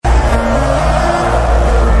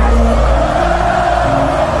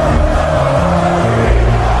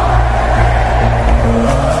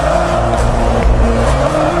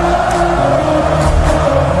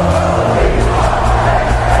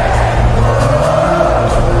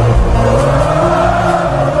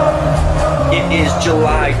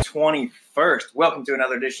July 21st. Welcome to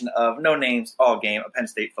another edition of No Names, All Game, a Penn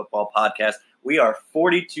State football podcast. We are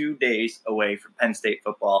 42 days away from Penn State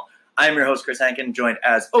football. I'm your host, Chris Hankin, joined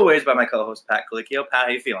as always by my co-host, Pat Colicchio. Pat, how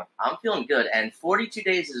you feeling? I'm feeling good, and 42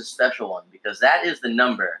 days is a special one because that is the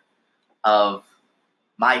number of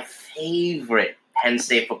my favorite Penn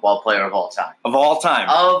State football player of all time. Of all time?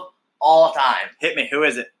 Of all time. Hit me. Who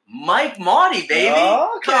is it? Mike Maudie, baby.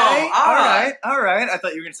 Okay. Come on. All right. I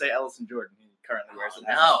thought you were going to say Ellison Jordan. He currently wears it.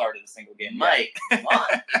 Hasn't started a single game Mike, yet. come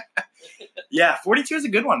on. Yeah, 42 is a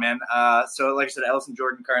good one, man. So, like I said, Ellison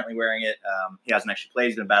Jordan currently wearing it. He hasn't actually played.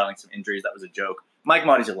 He's been battling some injuries. That was a joke. Mike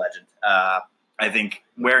Maudie's a legend. I think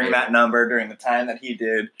wearing that number during the time that he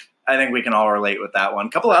did, I think we can all relate with that one. A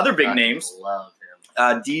couple of other big names. Love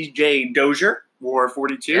him. DJ Dozier wore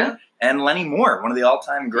 42, and Lenny Moore, one of the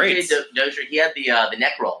all-time greats. DJ Dozier, he had the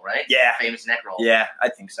neck roll, right? Yeah. Famous neck roll. Yeah, I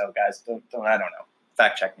think so, guys. I don't know.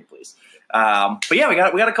 Fact check me, please. But yeah, we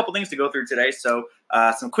got a couple things to go through today. So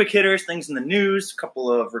some quick hitters, things in the news, a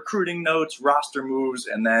couple of recruiting notes, roster moves,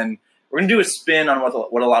 and then we're going to do a spin on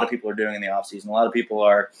what a lot of people are doing in the offseason. A lot of people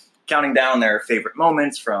are counting down their favorite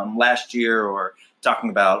moments from last year or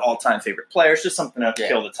talking about all-time favorite players, just something to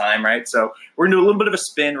kill the time, right? So we're going to do a little bit of a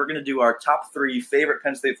spin. We're going to do our top 3 favorite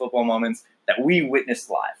Penn State football moments that we witnessed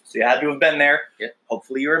live. So you had to have been there. Yep.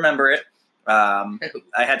 Hopefully you remember it. I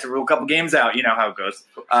had to rule a couple games out. You know how it goes.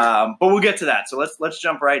 But we'll get to that. So let's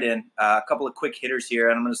jump right in. A couple of quick hitters here,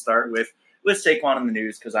 and I'm going to start with Saquon in the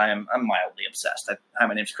news because I'm mildly obsessed. Hi,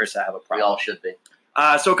 my name's Chris. I have a problem. We all should be.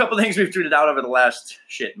 So a couple of things we've tweeted out over the last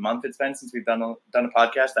month it's been since we've done a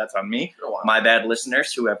podcast. That's on me. My bad,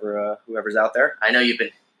 listeners, whoever's out there. I know you've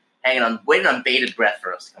been waiting on bated breath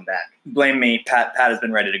for us to come back. Blame me. Pat has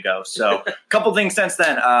been ready to go. So a couple things since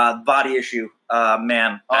then. Body issue.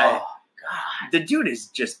 Man. God. The dude is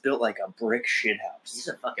just built like a brick shithouse. He's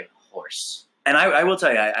a fucking horse. And I will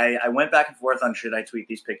tell you, I went back and forth on should I tweet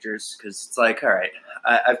these pictures because it's like, all right,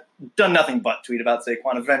 I've done nothing but tweet about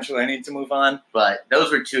Saquon. Eventually, I need to move on. But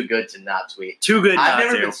those were too good to not tweet. Too good I've not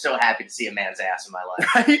never to. been so happy to see a man's ass in my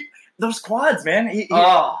life. Right? Those quads, man.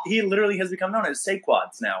 He literally has become known as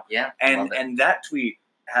Saquads now. Yeah, and that tweet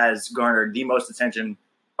has garnered the most attention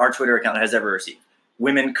our Twitter account has ever received.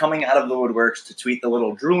 Women coming out of the woodworks to tweet the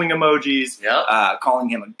little drooling emojis, calling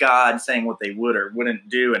him a god, saying what they would or wouldn't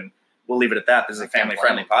do, and we'll leave it at that. This is a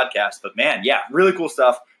family-friendly podcast. But, man, yeah, really cool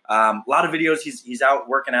stuff. A lot of videos. He's out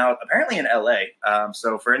working out, apparently in L.A.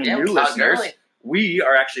 So for any new listeners, we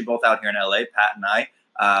are actually both out here in L.A., Pat and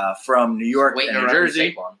I, from New York and New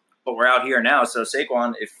Jersey. But we're out here now. So,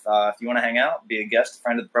 Saquon, if you want to hang out, be a guest,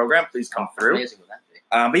 friend of the program, please come through. Amazing would that be?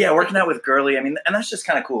 But, yeah, working out with Gurley. I mean, and that's just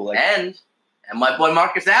kind of cool. Like, And my boy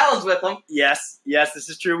Marcus Allen's with him. Yes, this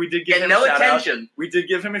is true. We did give him no a shout attention. Out. We did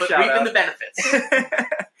give him a shout out. But reaping the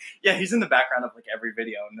benefits. Yeah, he's in the background of like every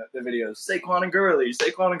video. And the video is Saquon and Gurley.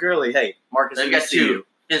 Hey, Marcus, we got 2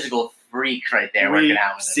 physical freaks right there working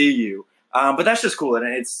out with see you. But that's just cool. And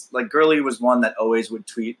it's like Gurley was one that always would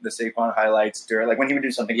tweet the Saquon highlights during, like when he would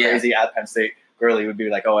do something crazy at Penn State, Gurley would be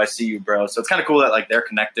like, oh, I see you, bro. So it's kind of cool that like they're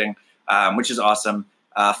connecting, which is awesome.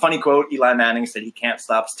 Funny quote, Eli Manning said he can't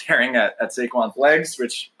stop staring at Saquon's legs,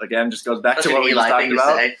 which, again, just goes back to what we were talking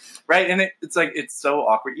about. Right? And it's like, it's so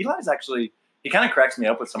awkward. Eli's actually, he kind of cracks me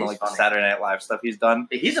up with some of like the Saturday Night Live stuff he's done.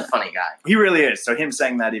 He's a funny guy. He really is. So him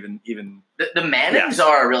saying that even The Mannings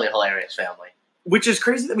are a really hilarious family. Which is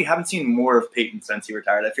crazy that we haven't seen more of Peyton since he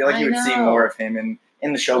retired. I feel like you would see more of him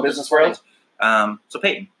in the show business world. So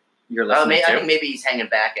Peyton. You're listening I think maybe he's hanging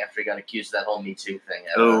back after he got accused of that whole Me Too thing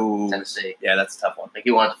at Tennessee. Yeah, that's a tough one. Like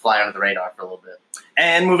he wanted to fly under the radar for a little bit.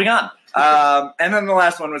 And moving on. And then the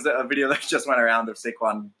last one was a video that just went around of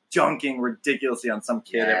Saquon dunking ridiculously on some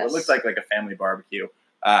kid at what looked like a family barbecue.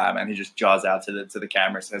 And he just jaws out to the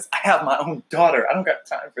camera and says, I have my own daughter. I don't got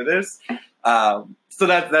time for this. So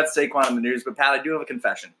that's Saquon in the news. But, Pat, I do have a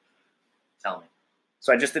confession. Tell me.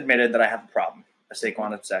 So I just admitted that I have a problem. A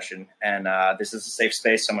Saquon obsession, and this is a safe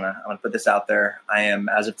space, so I'm gonna put this out there. I am,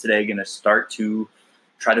 as of today, gonna start to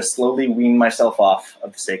try to slowly wean myself off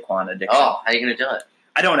of the Saquon addiction. Oh, how are you gonna do it?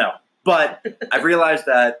 I don't know, but I've realized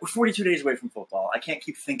that we're 42 days away from football. I can't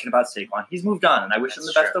keep thinking about Saquon. He's moved on, and I wish him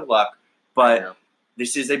the best of luck, but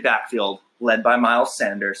this is a backfield led by Miles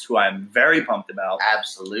Sanders, who I'm very pumped about.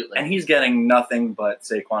 Absolutely. And he's getting nothing but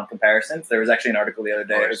Saquon comparisons. There was actually an article the other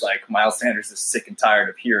day. It was like, Miles Sanders is sick and tired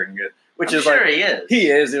of hearing it. Which is sure like, he is.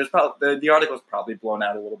 He is. It was probably the article was probably blown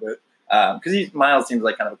out a little bit because Miles seems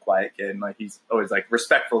like kind of a quiet kid and like he's always like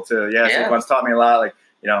respectful to Saquon's taught me a lot, like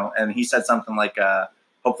and he said something like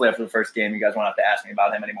hopefully after the first game you guys won't have to ask me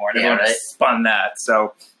about him anymore, and everyone spun that.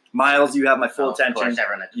 So Miles, you have my full attention.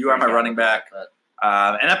 You are my running back.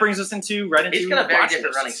 And that brings us into He's got a very different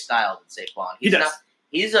lists. running style than Saquon. He does.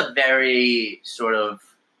 He's a very sort of,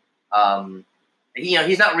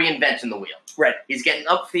 he's not reinventing the wheel. Right. He's getting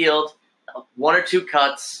upfield, 1 or 2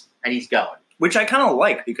 cuts, and he's going. Which I kind of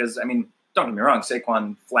like because, I mean, don't get me wrong,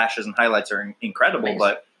 Saquon flashes and highlights are incredible, Amazing.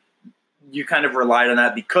 but you kind of relied on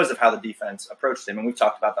that because of how the defense approached him, and we've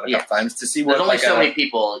talked about that a couple times to see what. There's only so many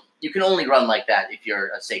people. You can only run like that if you're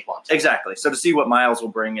a Saquon. Exactly. So to see what Miles will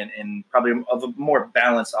bring in probably of a more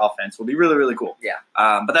balanced offense will be really, really cool. Yeah.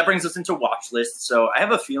 But that brings us into watch lists. So I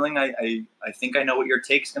have a feeling I think I know what your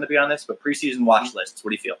take's going to be on this, but preseason watch lists,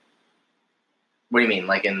 what do you feel? What do you mean?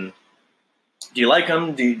 Like in? Do you like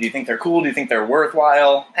them? Do you think they're cool? Do you think they're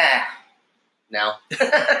worthwhile? No.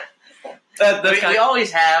 That's we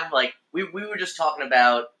always have, like, we were just talking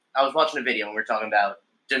about, I was watching a video and we were talking about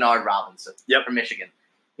Denard Robinson from Michigan.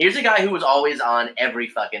 Here's a guy who was always on every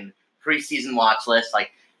fucking preseason watch list.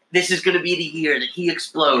 Like, this is going to be the year that he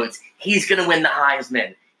explodes. He's going to win the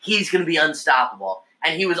Heisman. He's going to be unstoppable.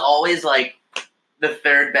 And he was always, like, the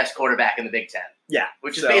 3rd best quarterback in the Big Ten. Yeah.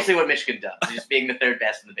 Which is basically what Michigan does, just being the 3rd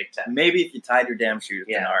best in the Big Ten. Maybe if you tied your damn shoes,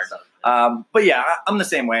 Denard. Something. But yeah, I'm the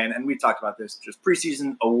same way, and we talked about this, just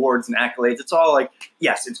preseason awards and accolades. It's all like,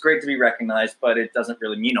 yes, it's great to be recognized, but it doesn't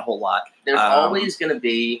really mean a whole lot. There's always going to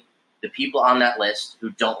be the people on that list who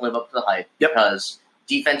don't live up to the hype because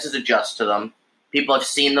defenses adjust to them. People have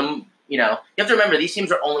seen them, you have to remember, these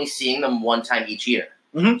teams are only seeing them one time each year.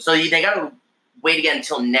 Mm-hmm. So they got to wait again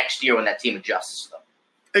until next year when that team adjusts to them.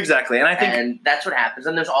 Exactly, and that's what happens.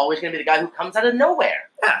 And there's always going to be the guy who comes out of nowhere.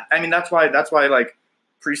 Yeah, I mean that's why like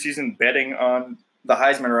preseason betting on the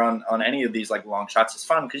Heisman or on any of these like long shots is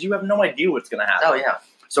fun because you have no idea what's going to happen. Oh yeah.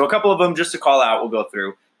 So a couple of them just to call out, we'll go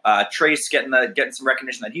through. Trace getting some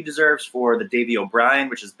recognition that he deserves for the Davey O'Brien,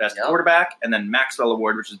 which is best quarterback, and then Maxwell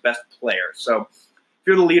Award, which is best player. So if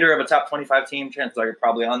you're the leader of a top 25 team, chances are you're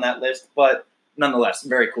probably on that list. But nonetheless,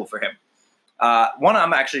 very cool for him. One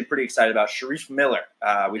I'm actually pretty excited about, Sharif Miller.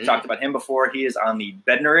 We've talked about him before. He is on the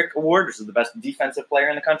Bednarik Award, which is the best defensive player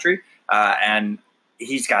in the country. And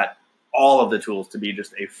he's got all of the tools to be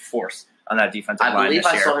just a force on that defensive line. I believe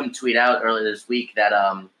I saw him tweet out earlier this week that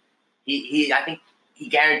I think he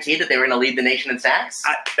guaranteed that they were going to lead the nation in sacks.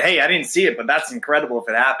 I didn't see it, but that's incredible if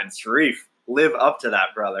it happens. Sharif, live up to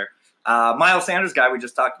that, brother. Miles Sanders, guy we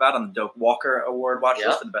just talked about on the Doak Walker Award watch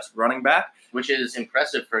list for the best running back. Which is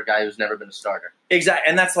impressive for a guy who's never been a starter. Exactly,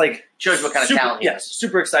 and that's like shows what kind of talent he has.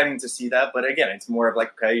 Super exciting to see that. But again, it's more of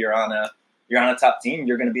like, okay, you're on a top team,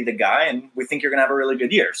 you're going to be the guy, and we think you're going to have a really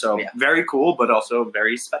good year. So very cool, but also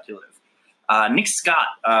very speculative. Nick Scott,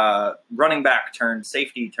 running back turned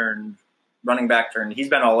safety turned running back turned. He's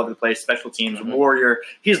been all over the place. Special teams warrior.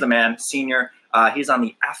 He's the man. Senior. He's on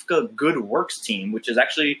the AFCA Good Works team, which is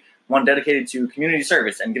actually one dedicated to community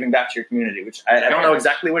service and giving back to your community, which I don't know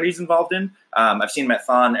exactly what he's involved in. I've seen him at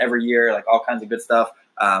Thon every year, like all kinds of good stuff.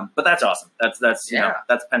 But that's awesome. That's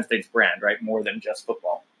that's Penn State's brand, right? More than just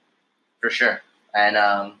football. For sure.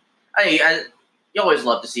 And you always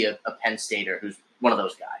love to see a Penn Stater who's one of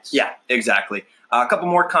those guys. Yeah, exactly. A couple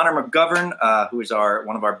more. Connor McGovern, who is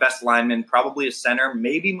one of our best linemen, probably a center,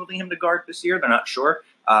 maybe moving him to guard this year. They're not sure.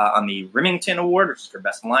 On the Remington Award, which is for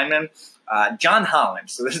best lineman. John Holland.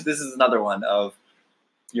 So this is another one of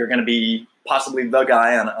you're going to be possibly the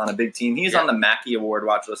guy on a big team. He's on the Mackey Award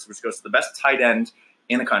watch list, which goes to the best tight end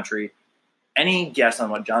in the country. Any guess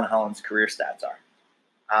on what John Holland's career stats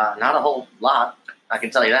are? Not a whole lot. I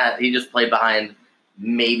can tell you that. He just played behind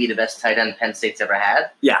maybe the best tight end Penn State's ever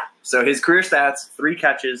had. Yeah. So his career stats: 3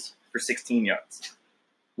 catches for 16 yards.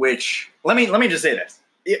 Which let me just say this.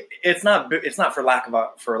 It's not for lack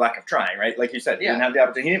of trying, right? Like you said, he didn't have the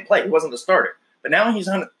opportunity. He didn't play. He wasn't the starter. But now he's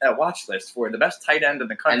on a watch list for the best tight end in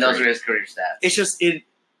the country. And those are his career stats. It's just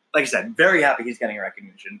like I said, very happy he's getting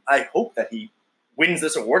recognition. I hope that he wins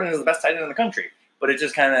this award and is the best tight end in the country. But it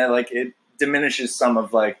just kind of like it diminishes some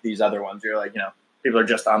of like these other ones. You're like, people are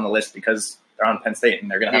just on the list because they're on Penn State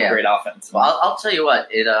and they're going to have a great offense. Well, I'll tell you what.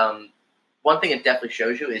 One thing it definitely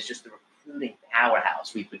shows you is just the recruiting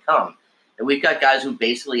powerhouse we've become. And we've got guys who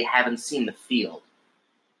basically haven't seen the field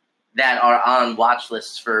that are on watch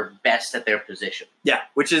lists for best at their position. Yeah,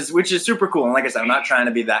 which is super cool. And like I said, I'm not trying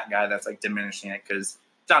to be that guy that's like diminishing it because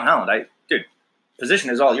John Holland, position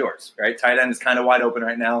is all yours, right? Tight end is kind of wide open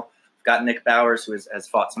right now. We've got Nick Bowers, who has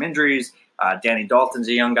fought some injuries. Danny Dalton's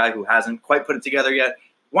a young guy who hasn't quite put it together yet.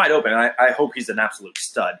 Wide open. And I hope he's an absolute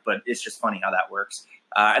stud, but it's just funny how that works.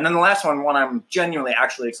 And then the last one I'm genuinely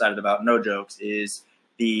actually excited about, no jokes, is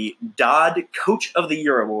the Dodd Coach of the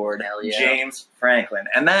Year Award, James Franklin.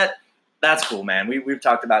 And that's cool, man. We've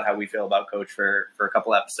talked about how we feel about Coach for a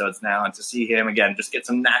couple episodes now, and to see him, again, just get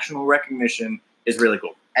some national recognition is really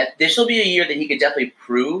cool. This will be a year that he could definitely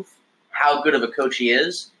prove how good of a coach he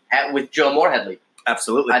is with Joe Moorhead leaving.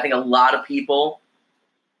 Absolutely. I think a lot of people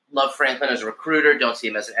love Franklin as a recruiter, don't see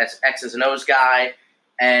him as an X's and O's guy,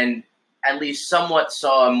 and at least somewhat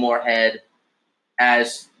saw Moorhead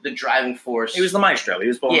as the driving force. He was the maestro. He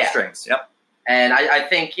was pulling the strings. Yep. And I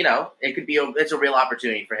think, it could be it's a real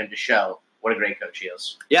opportunity for him to show what a great coach he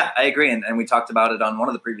is. Yeah, I agree. And we talked about it on one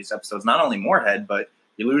of the previous episodes. Not only Moorhead, but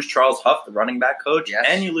you lose Charles Huff, the running back coach,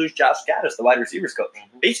 and you lose Josh Gaddis, the wide receivers coach.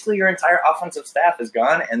 Mm-hmm. Basically, your entire offensive staff is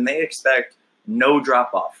gone, and they expect no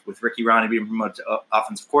drop-off with Ricky Ronnie being promoted to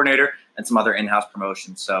offensive coordinator and some other in-house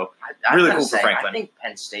promotions. So, really cool for Franklin. I think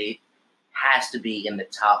Penn State has to be in the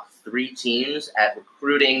top 3 teams at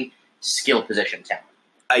recruiting skill position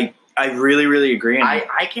talent. I really, really agree. And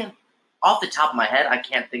I can't, off the top of my head, I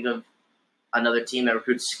can't think of another team that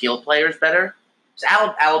recruits skill players better. It's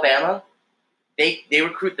Alabama. They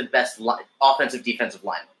recruit the best offensive, defensive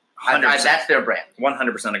linemen. That's their brand.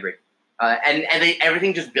 100% agree. And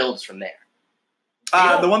everything just builds from there.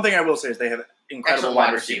 The one thing I will say is they have incredible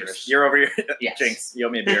wide receivers. Year over year. Yes. Jinx, you owe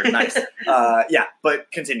me a beer. Nice.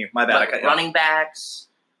 But continue. My bad. Running backs,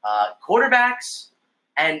 quarterbacks,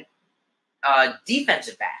 and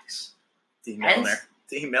defensive backs. D.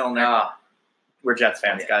 Milner. We're Jets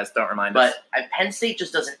fans, guys. Don't remind us. But Penn State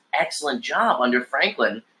just does an excellent job under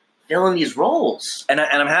Franklin filling these roles. And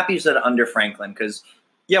I'm happy you said under Franklin because,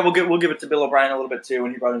 we'll give it to Bill O'Brien a little bit too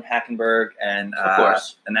when he brought in Hackenberg and of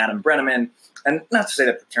course and Adam Brenneman. And not to say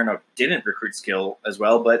that Paterno didn't recruit skill as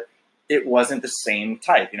well, but it wasn't the same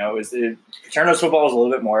type. Paterno's football was a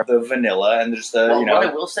little bit more of the vanilla and just the. What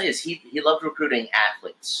I will say is he loved recruiting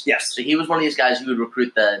athletes. Yes. So he was one of these guys who would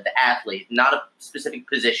recruit the athlete, not a specific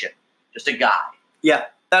position, just a guy. Yeah,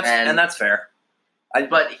 that's fair. I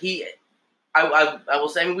will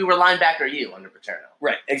say, we were linebacker U under Paterno.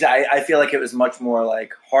 Right, exactly. I feel like it was much more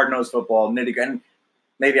like hard-nosed football, nitty-gritty. And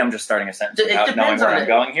maybe I'm just starting a sentence without knowing where I'm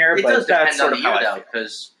going here. It but does that's depend sort on of you, though,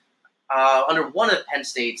 because under one of Penn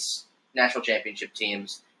State's national championship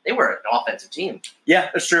teams, they were an offensive team. Yeah,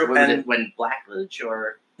 that's true. When Blackledge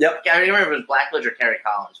or... Yep. I remember it was Blackledge or Kerry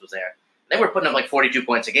Collins was there. They were putting up like 42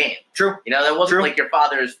 points a game. True. That wasn't like your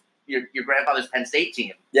grandfather's Penn State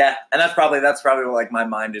team. Yeah, and that's probably what like my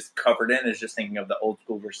mind is covered in, is just thinking of the old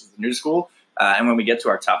school versus the new school. And when we get to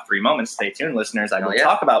our top 3 moments, stay tuned, listeners. I will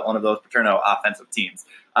talk about one of those Paterno offensive teams.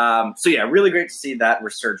 Really great to see that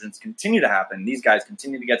resurgence continue to happen. These guys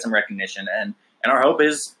continue to get some recognition, and our hope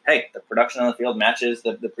is, hey, the production on the field matches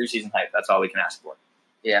the preseason hype. That's all we can ask for.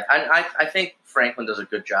 Yeah, and I think Franklin does a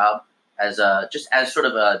good job as sort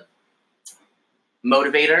of a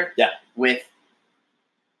motivator. Yeah. With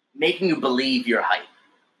making you believe your hype,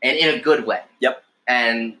 and in a good way. Yep.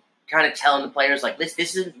 And kind of telling the players, like, this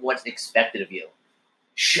is what's expected of you.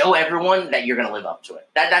 Show everyone that you're going to live up to it.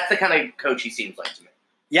 That's the kind of coach he seems like to me.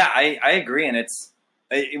 Yeah, I agree, and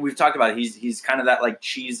we've talked about it. He's kind of that like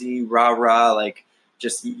cheesy rah-rah, like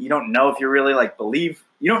just you don't know if you really like believe.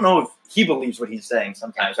 You don't know if he believes what he's saying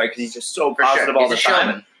sometimes, right? Because he's just so positive all the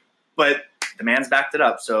time. But the man's backed it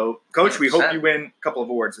up. So, Coach, 100%. We hope you win a couple of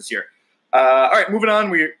awards this year. All right, moving on.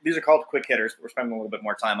 These are called quick hitters. We're spending a little bit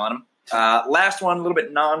more time on them. Last one, a little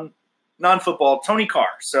bit non-football. Tony Carr.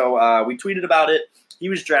 So we tweeted about it. He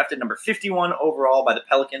was drafted number 51 overall by the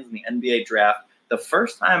Pelicans in the NBA draft. The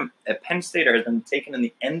first time a Penn Stater has been taken in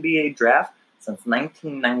the NBA draft since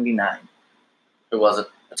 1999. Who was it?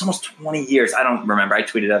 That's almost 20 years. I don't remember. I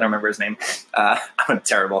tweeted it. I don't remember his name. I'm a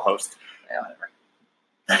terrible host. Yeah, whatever.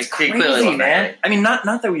 That's crazy, man. I mean, not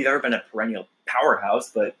that we've ever been a perennial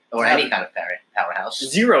powerhouse, but or any kind of powerhouse.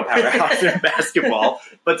 Zero powerhouse in basketball,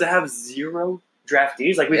 but to have 0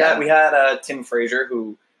 draftees, like we had Tim Frazier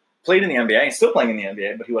who played in the NBA. He's still playing in the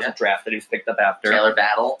NBA, but he wasn't drafted. He was picked up after.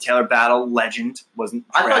 Taylor Battle, legend, wasn't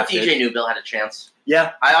drafted. I thought DJ Newbill had a chance.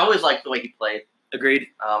 Yeah, I always liked the way he played. Agreed.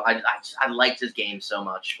 I liked his game so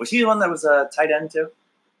much. Was he the one that was a tight end too?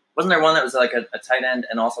 Wasn't there one that was like a tight end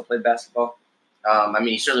and also played basketball?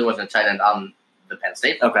 He certainly wasn't a tight end on the Penn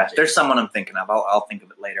State. Okay, there's someone I'm thinking of. I'll think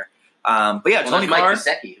of it later. But yeah, Tony Carr. Mike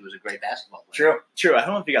Gesicki, who was a great basketball player. True. I don't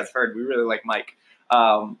know if you guys heard. We really like Mike.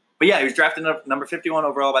 But yeah, he was drafted number 51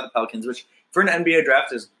 overall by the Pelicans, which for an NBA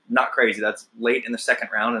draft is not crazy. That's late in the second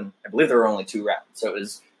round, and I believe there were only 2 rounds. So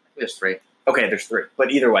there's 3. Okay, there's 3.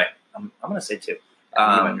 But either way, I'm going to say 2. You're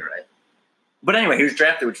right. But anyway, he was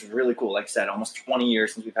drafted, which was really cool. Like I said, almost 20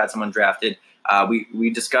 years since we've had someone drafted.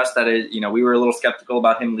 We discussed that we were a little skeptical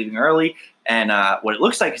about him leaving early, and what it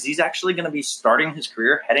looks like is he's actually going to be starting his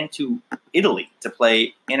career heading to Italy to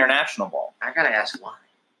play international ball. I gotta ask why.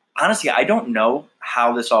 Honestly, I don't know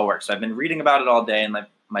how this all works. So I've been reading about it all day, and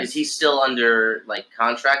my is he still under like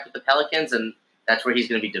contract with the Pelicans? And That's where he's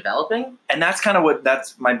going to be developing. And that's kind of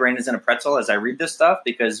that's my brain is in a pretzel as I read this stuff,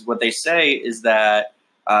 because what they say is that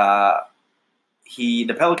the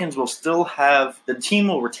Pelicans will still the team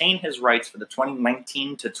will retain his rights for the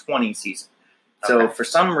 2019 to 20 season. So for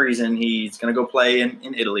some reason, he's going to go play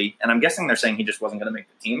in Italy. And I'm guessing they're saying he just wasn't going to make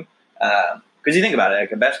the team. Because you think about it,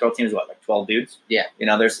 like a basketball team is what, like 12 dudes? Yeah.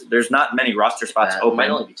 There's not many roster spots open. Might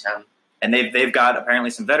only be 10. And they've got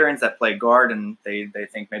apparently some veterans that play guard, and they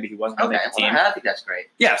think maybe he wasn't going to make the team. I think that's great.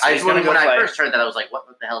 Yeah, so when I first heard that, I was like, what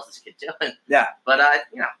the hell is this kid doing? Yeah. But,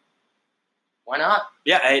 why not?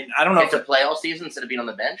 Yeah, I don't know. To play all season instead of being on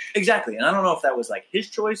the bench? Exactly. And I don't know if that was like his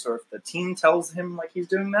choice or if the team tells him like he's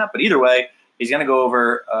doing that. But either way, he's going to go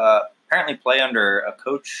over, apparently play under a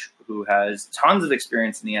coach who has tons of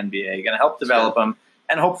experience in the NBA, going to help develop him.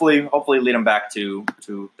 And hopefully lead him back to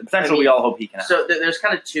the potential we all hope he can have. So there's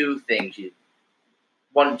kind of two things.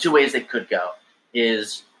 Two ways they could go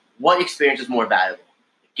is what experience is more valuable,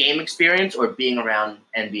 game experience or being around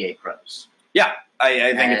NBA pros? Yeah,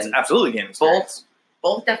 I think it's absolutely game experience.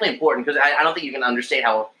 Both definitely important, because I don't think you can understate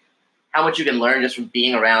how much you can learn just from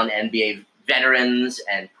being around NBA veterans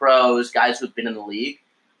and pros, guys who've been in the league.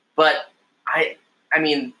 But I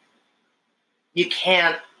mean, you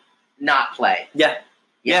can't not play. Yeah.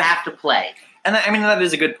 You have to play. And I mean, that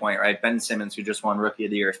is a good point, right? Ben Simmons, who just won Rookie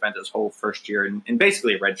of the Year, spent his whole first year in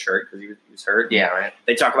basically a red shirt because he was hurt. Yeah, right.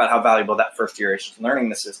 They talk about how valuable that first year is, just learning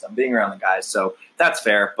the system, being around the guys. So that's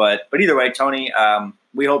fair. But either way, Tony,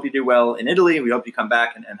 we hope you do well in Italy. We hope you come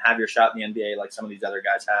back and have your shot in the NBA like some of these other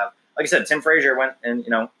guys have. Like I said, Tim Frazier went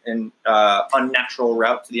in unnatural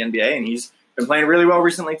route to the NBA, and he's been playing really well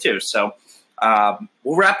recently too. So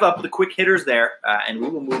we'll wrap up the quick hitters there, and we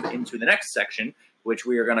will move into the next section, which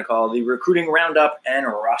we are going to call the recruiting roundup and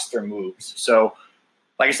roster moves. So,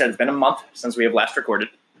 like I said, it's been a month since we have last recorded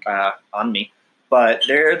on me, but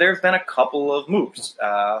there have been a couple of moves.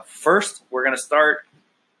 First, we're going to start.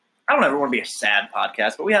 I don't ever want to be a sad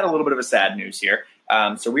podcast, but we had a little bit of a sad news here.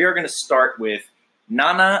 So we are going to start with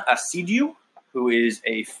Nana Asidiu, who is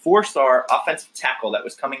a 4-star offensive tackle that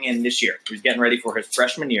was coming in this year. He was getting ready for his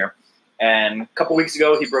freshman year. And a couple weeks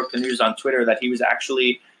ago, he broke the news on Twitter that he was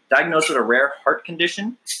actually diagnosed with a rare heart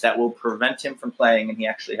condition that will prevent him from playing, and he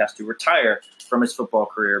actually has to retire from his football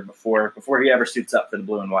career before he ever suits up for the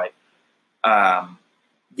blue and white. That's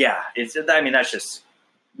just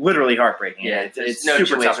literally heartbreaking. Yeah, it's no super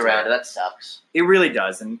two ways tough around it. That sucks. It really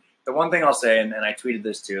does. And the one thing I'll say, and I tweeted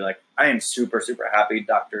this too, like, I am super, super happy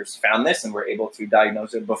doctors found this and were able to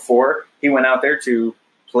diagnose it before he went out there to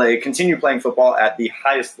continue playing football at the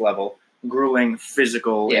highest level. Grueling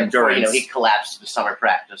physical endurance. Before, he collapsed in summer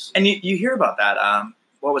practice. And you hear about that.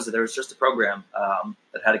 What was it? There was just a program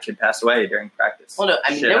that had a kid pass away during practice. Well, no,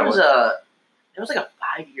 I mean, there was like a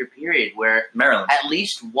 5-year period where Maryland, at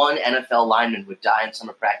least one NFL lineman would die in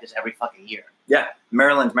summer practice every fucking year. Yeah,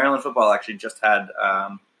 Maryland football actually just had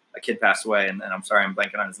a kid pass away, and I'm sorry I'm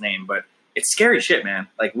blanking on his name, but it's scary shit, man.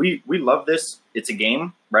 Like we love this. It's a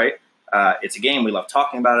game, right? It's a game. We love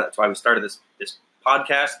talking about it. That's why we started this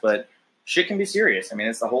podcast, but shit can be serious. I mean,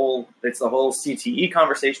 it's the whole CTE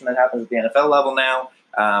conversation that happens at the NFL level now.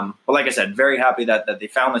 But like I said, very happy that they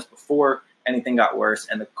found this before anything got worse.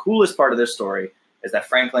 And the coolest part of this story is that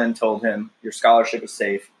Franklin told him, your scholarship is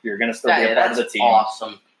safe. You're going to still be a part of the team.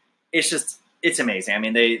 Awesome. It's amazing. I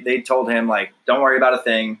mean, they told him, like, don't worry about a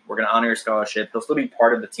thing. We're going to honor your scholarship. He'll still be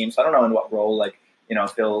part of the team. So I don't know in what role, like,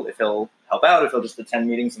 if he'll help out, if he'll just attend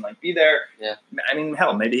meetings and like be there. Yeah. I mean,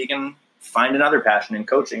 hell, maybe he can find another passion in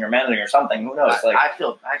coaching or managing or something. Who knows? I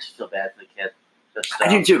just feel bad for the kid. I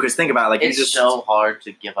do too, because think about it, like, it's so hard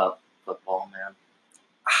to give up football, man.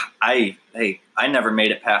 I never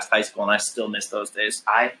made it past high school, and I still miss those days.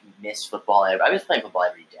 I miss football. I was playing football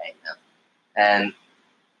every day, man. And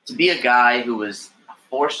to be a guy who was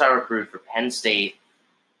a 4-star recruit for Penn State.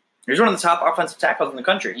 He's one of the top offensive tackles in the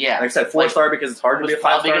country. Yeah. Like I said, 4-star because it's hard to be a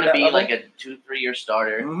 5-star. Probably going to be like a 2-3 year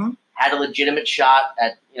starter. Mm-hmm. Had a legitimate shot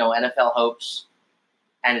at NFL hopes,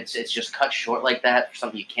 and it's just cut short like that for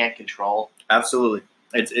something you can't control. Absolutely,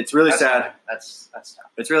 it's really sad. That's tough.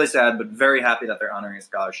 It's really sad, but very happy that they're honoring his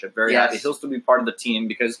scholarship. Very happy he'll still be part of the team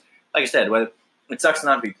because, like I said, it sucks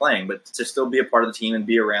not to be playing, but to still be a part of the team and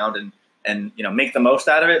be around and make the most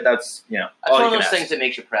out of it. That's that's one of those things that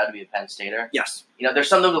makes you proud to be a Penn Stater. Yes, there's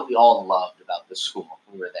something that we all loved about this school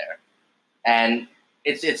when we were there, and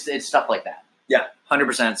it's stuff like that. Yeah,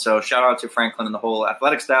 100%. So shout out to Franklin and the whole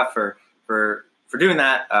athletic staff for doing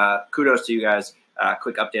that. Kudos to you guys.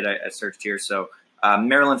 Quick update I searched here. So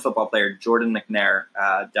Maryland football player Jordan McNair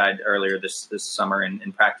died earlier this summer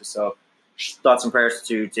in practice. So thoughts and prayers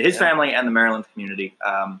to his family and the Maryland community.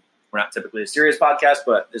 We're not typically a serious podcast,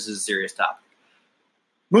 but this is a serious topic.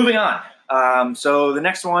 Moving on. So the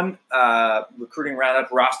next one, recruiting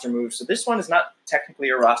roundup, roster moves. So this one is not technically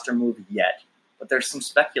a roster move yet, but there's some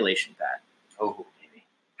speculation, Pat. Oh, baby.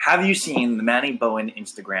 Have you seen the Manny Bowen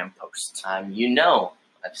Instagram post? You know,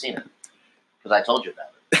 I've seen it because I told you about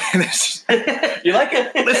it. You like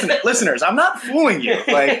it? Listeners, I'm not fooling you.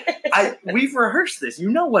 We've rehearsed this. You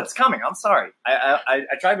know what's coming. I'm sorry. I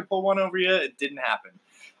tried to pull one over you. It didn't happen.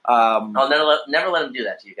 I'll never let him do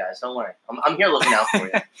that to you guys. Don't worry. I'm here looking out for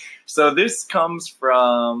you. So this comes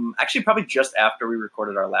from actually probably just after we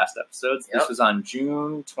recorded our last episodes. Yep. This was on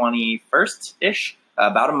June 21st-ish,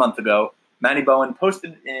 about a month ago. Manny Bowen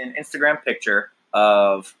posted an Instagram picture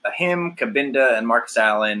of him, Kabinda, and Marcus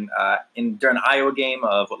Allen during an Iowa game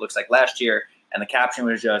of what looks like last year, and the caption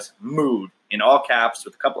was just "mood" in all caps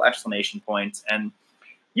with a couple exclamation points. And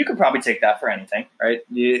you could probably take that for anything, right?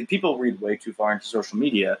 People read way too far into social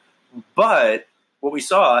media, but what we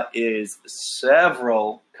saw is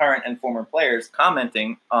several current and former players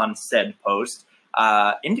commenting on said post,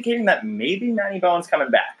 indicating that maybe Manny Bowen's coming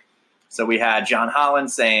back. So we had John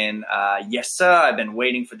Holland saying, "Yes, sir, I've been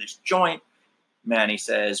waiting for this joint." Manny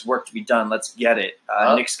says, "Work to be done. Let's get it."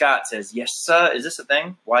 Nick Scott says, "Yes, sir." Is this a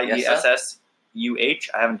thing? YESSUH?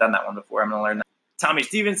 I haven't done that one before. I'm going to learn that. Tommy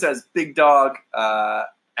Stevens says, "Big dog."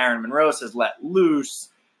 Aaron Monroe says, "Let loose."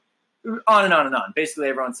 On and on and on. Basically,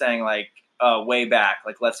 everyone's saying, way back,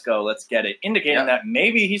 let's go, let's get it. Indicating that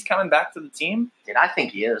maybe he's coming back to the team. Dude, I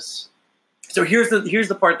think he is. So here's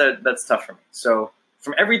the part that's tough for me. So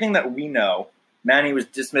from everything that we know, Manny was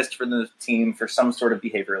dismissed from the team for some sort of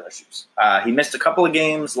behavioral issues. He missed a couple of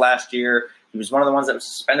games last year. He was one of the ones that was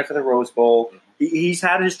suspended for the Rose Bowl. He's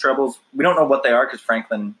had his troubles. We don't know what they are because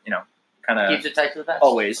Franklin, kind of keeps it tight to the vest.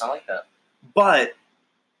 Always. I like that. But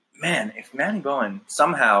man, if Manny Bowen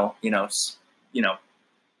somehow,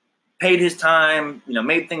 paid his time,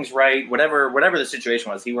 made things right, whatever the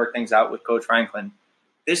situation was, he worked things out with Coach Franklin.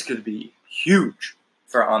 This could be huge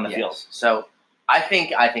for on the field. So I think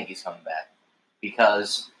he's coming back.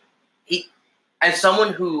 Because he, as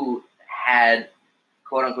someone who had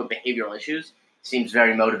quote unquote behavioral issues, seems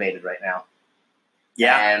very motivated right now.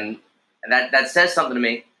 Yeah, and that says something to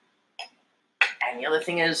me. And the other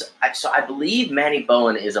thing is, I believe Manny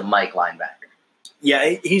Bowen is a Mike linebacker.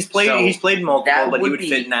 Yeah, he's played multiple, but he would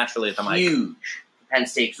fit naturally at the Mike. Huge. Penn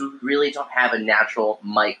State really don't have a natural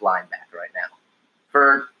Mike linebacker right now.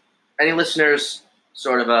 For any listeners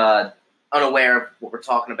sort of unaware of what we're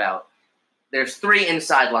talking about. There's 3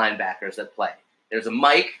 inside linebackers that play. There's a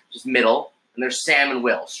Mike, just middle, and there's Sam and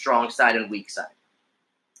Will, strong side and weak side.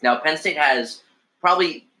 Now, Penn State has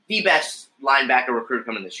probably the best linebacker recruit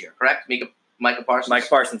coming this year, correct? Micah Parsons? Mike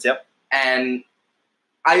Parsons, yep. And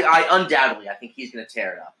I undoubtedly, I think he's going to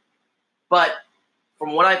tear it up. But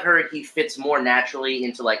from what I've heard, he fits more naturally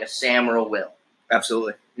into a Sam or a Will.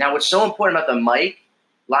 Absolutely. Now, what's so important about the Mike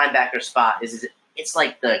linebacker spot is it's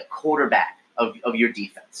like the quarterback of your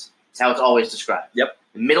defense. It's how it's always described. Yep.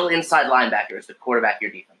 The middle inside linebacker is the quarterback of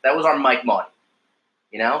your defense. That was our Mike Maudie.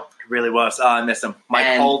 It really was. Oh, I miss him. Mike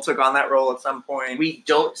Hull took on that role at some point. We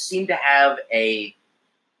don't seem to have a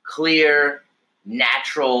clear,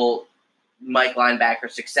 natural Mike linebacker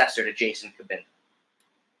successor to Jason Kabinda.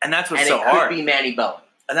 And that's what's so hard. It could be Manny Bowen.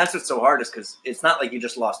 And that's what's so hard is because it's not like you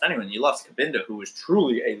just lost anyone. You lost Kabinda, who was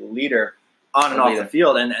truly a leader on and off the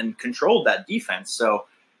field and controlled that defense. So,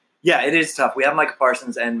 yeah, it is tough. We have Micah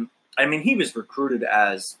Parsons, and he was recruited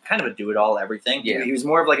as kind of a do-it-all everything. Yeah. He was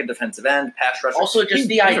more of a defensive end, pass rusher. Also, just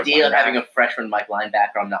the idea of having a freshman Mike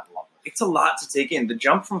linebacker, I'm not loving. It's a lot to take in. The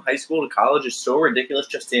jump from high school to college is so ridiculous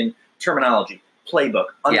just in terminology, playbook,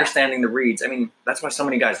 understanding the reads. That's why so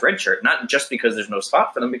many guys redshirt, not just because there's no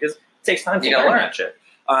spot for them, because it takes time to learn that shit.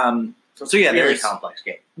 So yeah, really complex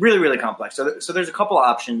game. Really, really complex. So there's a couple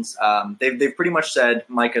options. They've pretty much said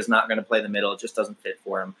Micah's not going to play the middle. It just doesn't fit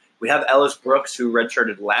for him. We have Ellis Brooks, who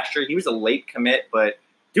redshirted last year. He was a late commit, but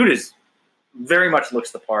dude is very much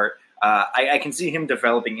looks the part. I can see him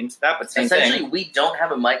developing into that, but essentially, we don't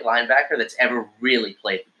have a Mike linebacker that's ever really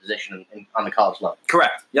played the position on the college level.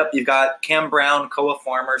 Correct. Yep. You've got Cam Brown, Koa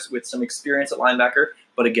Farmers with some experience at linebacker,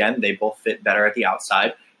 but again, they both fit better at the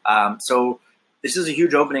outside. So this is a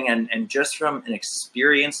huge opening, and just from an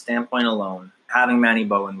experience standpoint alone, having Manny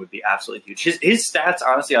Bowen would be absolutely huge. His stats,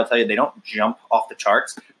 honestly, I'll tell you, they don't jump off the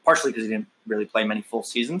charts, partially because he didn't really play many full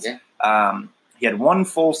seasons. Yeah. He had one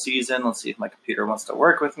full season. Let's see if my computer wants to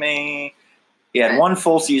work with me. He had one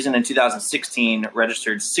full season in 2016,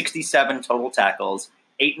 registered 67 total tackles,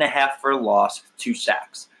 8.5 for a loss, 2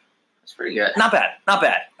 sacks. That's pretty good. Not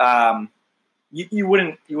bad. You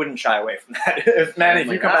wouldn't shy away from that. If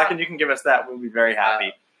you come back and you can give us that, we'll be very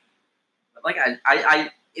happy. I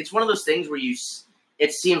it's one of those things where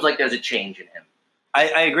it seems like there's a change in him.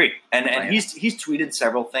 I agree, and he's tweeted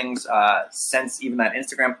several things since even that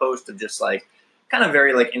Instagram post of just like kind of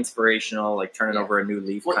very like inspirational, like turning over a new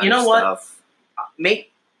leaf. Well, kind you know of what? Stuff.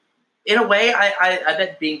 In a way, I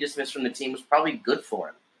bet being dismissed from the team was probably good for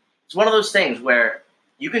him. It's one of those things where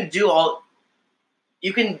you can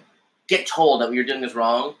get told that you're doing this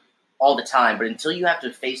wrong all the time, but until you have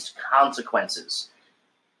to face consequences,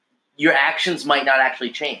 your actions might not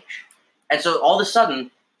actually change. And so all of a sudden,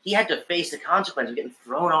 he had to face the consequence of getting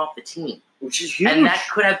thrown off the team, which is huge, and that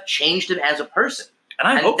could have changed him as a person. And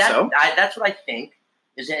I hope so. That's what I think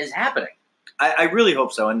is happening. I really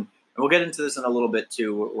hope so, and we'll get into this in a little bit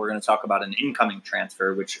too. We're going to talk about an incoming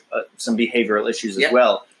transfer, which some behavioral issues as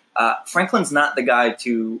well. Franklin's not the guy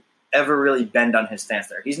to ever really bend on his stance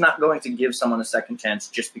there. He's not going to give someone a second chance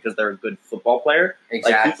just because they're a good football player.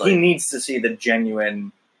 Exactly. Like, he needs to see the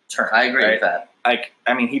genuine turn. I agree with that. Like,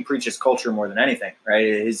 I mean, he preaches culture more than anything, right?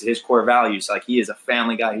 His core values. Like, he is a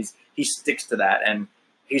family guy. He sticks to that, and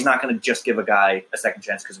he's not going to just give a guy a second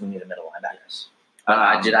chance because we need a middle linebacker. Yes.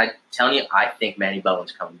 Did I tell you? I think Manny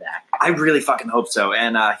Bowen's coming back. I really fucking hope so.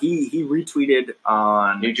 And he retweeted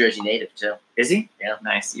on New Jersey native too. Is he? Yeah,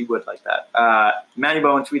 nice. You would like that. Manny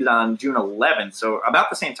Bowen tweeted on June 11th, so about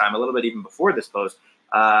the same time, a little bit even before this post,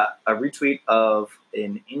 a retweet of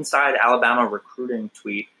an Inside Alabama recruiting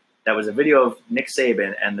tweet that was a video of Nick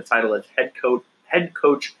Saban, and the title is "Head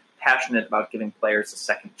Coach Passionate About Giving Players a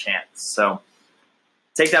Second Chance." So.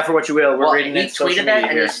 Take that for what you will. We're reading it. He tweeted that,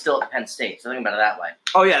 and he's still at Penn State. So think about it that way.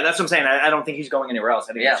 Oh yeah, that's what I'm saying. I don't think he's going anywhere else.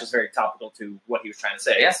 I think it's just very topical to what he was trying to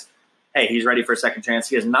say. Yes. Hey, he's ready for a second chance.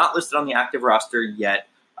 He is not listed on the active roster yet.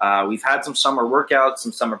 We've had some summer workouts,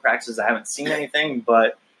 some summer practices. I haven't seen anything,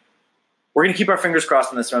 but we're going to keep our fingers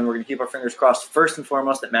crossed on this one. We're going to keep our fingers crossed first and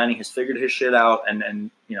foremost that Manny has figured his shit out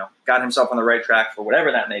and got himself on the right track for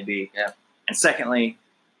whatever that may be. Yeah. And secondly,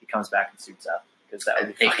 he comes back and suits up. I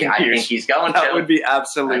think he's going to. That would be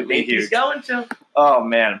absolutely huge. He's going to. Oh,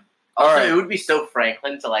 man. Also, it would be so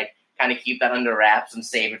Franklin to, like, kind of keep that under wraps and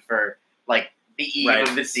save it for, like, the eve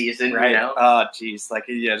of the season, right. You know? Oh, jeez. Like,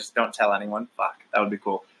 just don't tell anyone. Fuck. That would be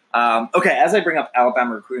cool. Okay, as I bring up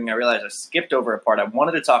Alabama recruiting, I realized I skipped over a part I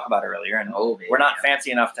wanted to talk about earlier, and we're not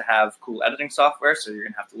fancy enough to have cool editing software, so you're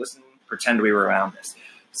going to have to listen, pretend we were around this.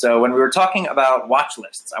 So when we were talking about watch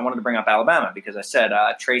lists, I wanted to bring up Alabama because I said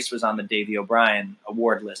Trace was on the Davey O'Brien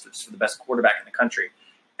award list, which is for the best quarterback in the country.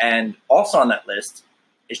 And also on that list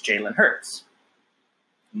is Jalen Hurts.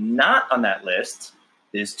 Not on that list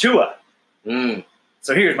is Tua.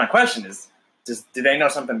 So here's my question is, do they know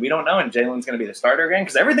something we don't know and Jalen's going to be the starter again?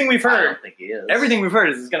 Because everything we've heard, I don't think he is. Everything we've heard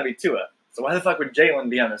is going to be Tua. So why the fuck would Jalen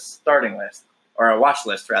be on a starting list? Or a watch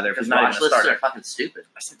list, rather, if he's not even a starter? Watch lists are fucking stupid.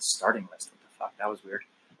 I said starting list. What the fuck? That was weird.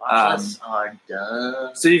 Watch lists are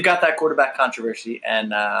dumb. So you've got that quarterback controversy,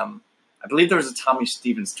 and I believe there was a Tommy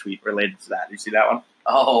Stevens tweet related to that. You see that one?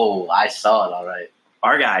 Oh, I saw it. All right.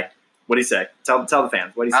 Our guy. What did he say? Tell the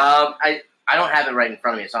fans. What did he say? I don't have it right in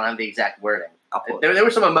front of me, so I don't have the exact wording. There were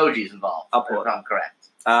some emojis involved. I'll pull it. If I'm correct.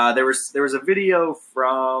 There was a video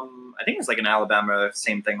from, I think it was like an Alabama,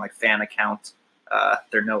 same thing, like fan account.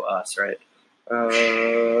 They're no us, right?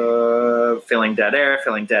 Filling dead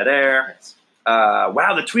air. Yes.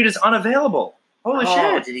 Wow, the tweet is unavailable. Holy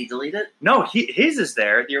shit. Did he delete it? No, his is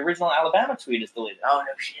there. The original Alabama tweet is deleted. Oh,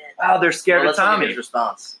 no shit. Oh, they're scared of Tommy. His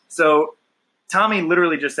response. So Tommy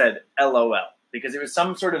literally just said LOL because it was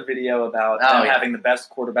some sort of video about them having the best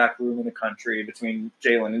quarterback room in the country between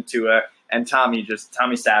Jalen and Tua, and Tommy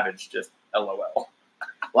Savage just LOL.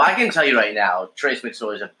 Well, I can tell you right now, Trace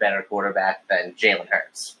McSorley is a better quarterback than Jalen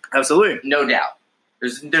Hurts. Absolutely. No doubt.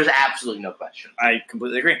 There's absolutely no question. I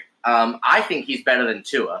completely agree. I think he's better than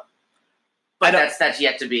Tua, but that's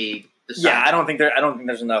yet to be decided. Yeah, I don't think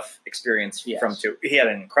there's enough experience from Tua. He had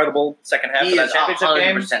an incredible second half of that championship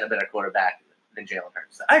game. He's 100% a better quarterback than Jalen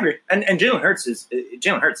Hurts. I agree, and Jalen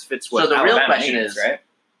Hurts fits what. So the Alabama real question needs, right?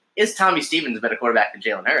 Is Tommy Stevens a better quarterback than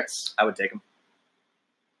Jalen Hurts? I would take him.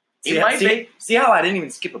 He might be. See how I didn't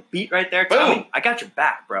even skip a beat right there, Tommy? Boom. I got your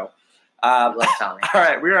back, bro. Love Tommy. All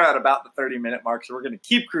right, we're at about the 30-minute mark, so we're going to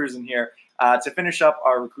keep cruising here to finish up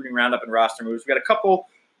our recruiting roundup and roster moves. We got a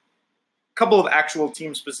couple of actual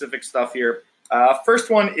team-specific stuff here.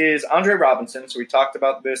 First one is Andre Robinson. So we talked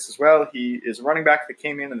about this as well. He is a running back that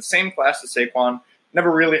came in the same class as Saquon.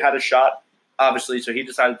 Never really had a shot, obviously, so he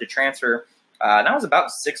decided to transfer. That was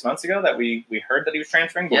about 6 months ago that we heard that he was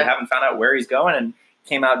transferring, but we haven't found out where he's going, and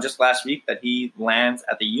came out just last week that he lands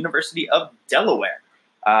at the University of Delaware.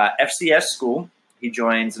 FCS school. He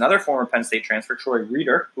joins another former Penn State transfer, Troy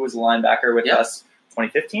Reeder, who was a linebacker with us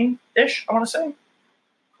 2015-ish, I want to say.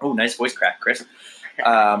 Oh, nice voice crack, Chris.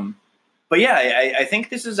 But But yeah, I think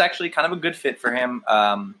this is actually kind of a good fit for him.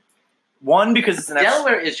 One, because it's an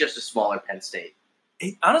Delaware is just a smaller Penn State.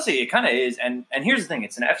 Honestly, it kind of is. And here's the thing.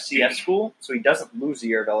 It's an FCS school, so he doesn't lose a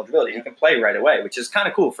year of eligibility. He can play right away, which is kind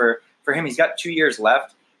of cool. For him, he's got 2 years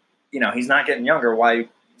left. He's not getting younger. Why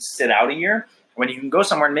sit out a year when you can go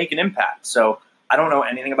somewhere and make an impact? So I don't know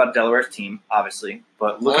anything about Delaware's team, obviously.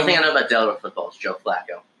 But The only thing I know about Delaware football is Joe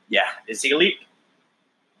Flacco. Yeah. Is he elite?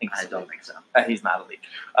 I don't think so. He's not elite.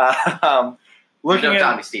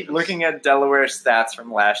 Looking at Delaware stats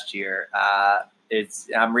from last year,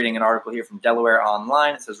 I'm reading an article here from Delaware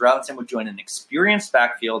Online. It says Robinson would join an experienced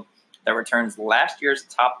backfield that returns last year's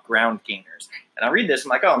top ground gainers. And I read this, I'm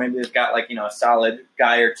like, oh, maybe they've got a solid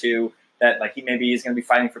guy or two that maybe he's going to be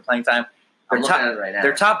fighting for playing time. I'm looking at it right now.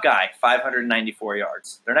 Their top guy, 594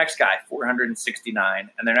 yards. Their next guy, 469,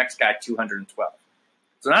 and their next guy, 212.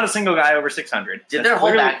 So not a single guy over 600. Did their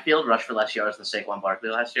whole backfield rush for less yards than Saquon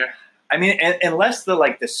Barkley last year? I mean, unless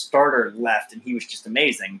the starter left and he was just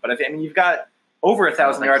amazing. But you've got over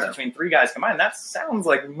 1,000 yards between three guys combined. That sounds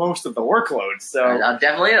like most of the workload. So it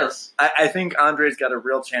definitely is. I think Andre's got a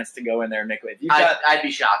real chance to go in there and make it. I'd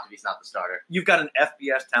be shocked if he's not the starter. You've got an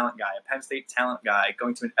FBS talent guy, a Penn State talent guy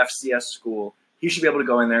going to an FCS school. He should be able to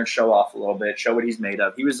go in there and show off a little bit, show what he's made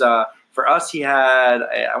of. He was for us. He had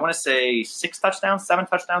I want to say 7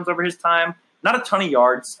 touchdowns over his time. Not a ton of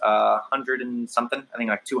yards, 100 and something. I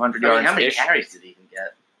think 200 yards. How many carries did he even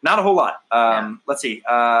get? Not a whole lot. Let's see.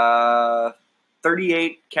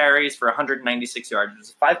 38 carries for 196 yards. It's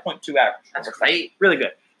a 5.2 average. That's great. Really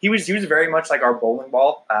good. He was very much like our bowling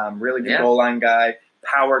ball. Really good goal line guy,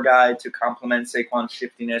 power guy to complement Saquon's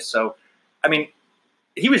shiftiness. So,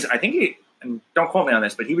 he was. I think he. And don't quote me on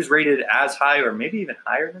this, but he was rated as high or maybe even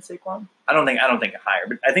higher than Saquon. I don't think higher,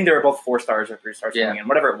 but I think they were both 4 stars or 3 stars coming in,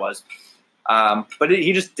 whatever it was. But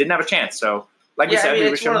he just didn't have a chance. So, like we said,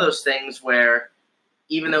 it's one of those things where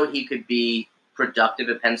even though he could be productive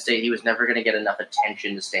at Penn State, he was never going to get enough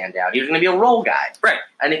attention to stand out. He was going to be a role guy, right?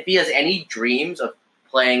 And if he has any dreams of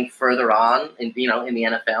playing further on in the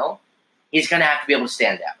NFL, he's going to have to be able to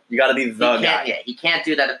stand out. You got to be the guy. Yeah, he can't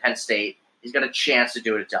do that at Penn State. He's got a chance to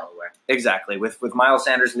do it at Delaware. Exactly. With Miles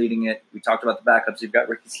Sanders leading it, we talked about the backups. You've got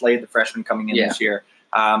Ricky Slade, the freshman, coming in this year.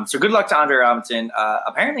 So good luck to Andre Robinson.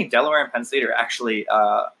 Apparently, Delaware and Penn State are actually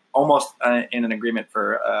almost in an agreement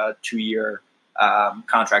for a 2-year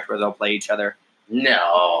contract where they'll play each other.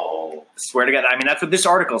 No. Swear to God. That's what this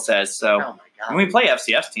article says. So oh my God. When we play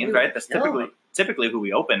FCS teams, right? That's typically who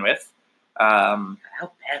we open with. How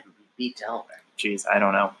bad would we beat Delaware? Jeez, I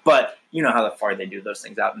don't know. But you know how far they do those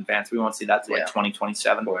things out in advance. We won't see that until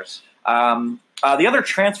 2027. Of course. The other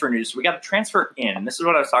transfer news, we got a transfer in. This is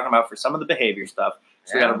what I was talking about for some of the behavior stuff.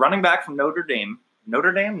 So we got a running back from Notre Dame.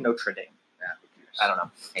 Notre Dame? Notre Dame. I don't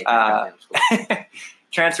know.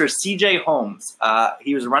 Transfer CJ Holmes.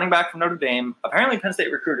 He was a running back from Notre Dame. Apparently Penn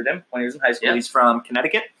State recruited him when he was in high school. Yeah. He's from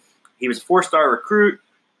Connecticut. He was a 4-star recruit.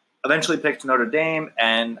 Eventually picked Notre Dame,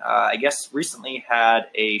 and I guess recently had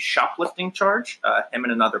a shoplifting charge, him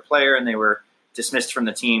and another player, and they were dismissed from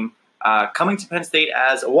the team, coming to Penn State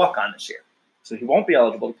as a walk-on this year. So he won't be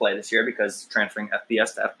eligible to play this year because transferring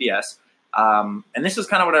FBS to FBS. And this is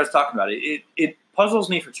kind of what I was talking about. It puzzles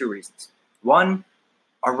me for 2 reasons. One,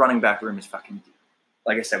 our running back room is fucking deep.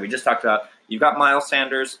 Like I said, we just talked about, you've got Miles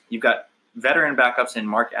Sanders, you've got veteran backups in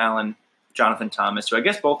Mark Allen, Jonathan Thomas, so I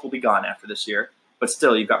guess both will be gone after this year. But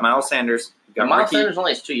still, you've got Miles Sanders. You've got Miles Sanders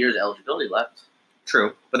only has 2 years of eligibility left.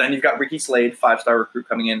 True. But then you've got Ricky Slade, 5-star recruit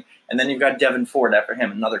coming in. And then you've got Devin Ford after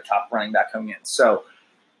him, another top running back coming in. So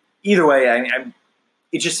either way,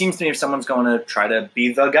 it just seems to me if someone's going to try to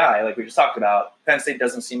be the guy, like we just talked about, Penn State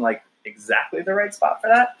doesn't seem like exactly the right spot for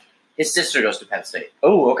that. His sister goes to Penn State.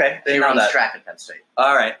 Oh, okay. She runs track at Penn State.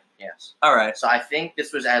 All right. Yes. All right. So I think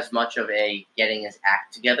this was as much of a getting his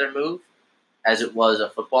act together move as it was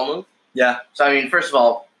a football move. Yeah. So, first of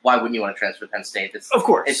all, why wouldn't you want to transfer to Penn State? Of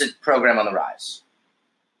course. It's a program on the rise.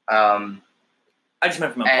 I just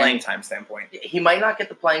meant from a playing time standpoint. He might not get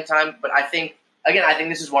the playing time, but I think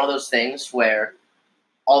this is one of those things where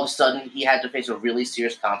all of a sudden he had to face a really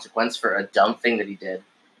serious consequence for a dumb thing that he did,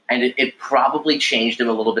 and it probably changed him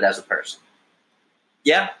a little bit as a person.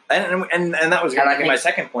 Yeah, and that was going to be my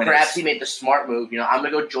second point. Perhaps he made the smart move. I'm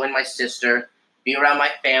going to go join my sister, be around my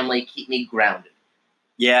family, keep me grounded.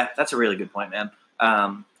 Yeah, that's a really good point, man.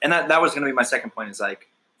 And that was going to be my second point is like,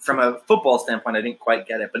 from a football standpoint, I didn't quite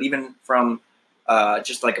get it. But even from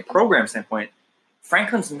just like a program standpoint,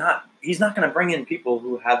 Franklin's he's not going to bring in people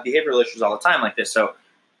who have behavioral issues all the time like this. So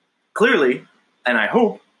clearly, and I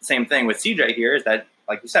hope, same thing with CJ here is that,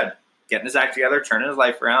 like you said, getting his act together, turning his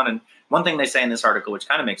life around. And one thing they say in this article, which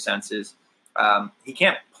kind of makes sense, is He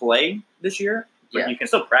can't play this year, but you can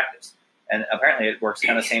still practice. And apparently it works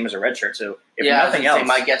kind of same as a redshirt. So if nothing else,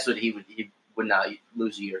 my guess would he would not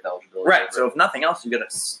lose a year of eligibility. Right. So if nothing else, you get a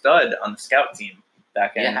stud on the scout team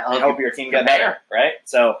that can help your team get better. Right.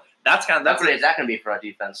 So that's kind of what is that going to be for our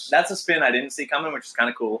defense? That's a spin I didn't see coming, which is kind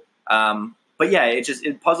of cool. But yeah,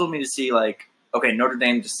 it puzzled me to see like, okay, Notre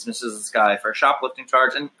Dame dismisses this guy for a shoplifting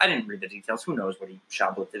charge, and I didn't read the details. Who knows what he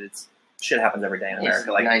shoplifted? Shit happens every day in America.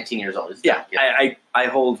 He's like 19 years old. I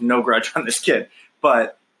hold no grudge on this kid,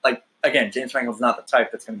 but like again, James Franklin's not the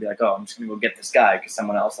type that's going to be like, oh, I'm just going to go get this guy because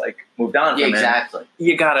someone else like moved on from him. Exactly.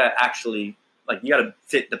 You gotta actually you gotta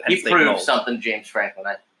fit the Penn State mold. He proved something, James Franklin.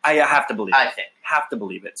 I have to believe. Have to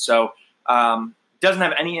believe it. So doesn't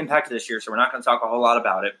have any impact this year, so we're not going to talk a whole lot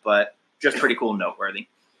about it, but just pretty cool, noteworthy.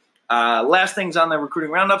 Last things on the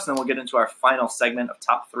recruiting roundups, and then we'll get into our final segment of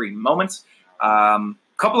top 3 moments.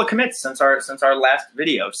 Couple of commits since our last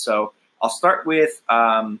video. So I'll start with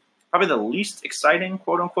probably the least exciting,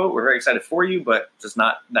 quote unquote. We're very excited for you, but just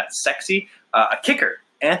not that sexy. A kicker,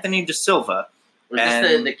 Anthony DeSilva. Was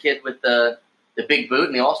this the kid with the big boot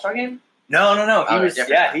in the All-Star game? No.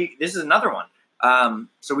 This is another one.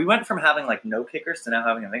 So we went from having like no kickers to now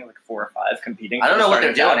having I think like 4 or 5 competing. I don't know what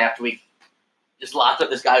they're doing after we just locked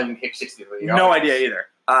up this guy who can kick 63 yards. No idea either.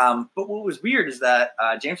 But what was weird is that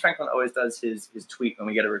James Franklin always does his tweet when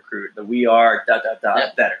we get a recruit, the "we are ...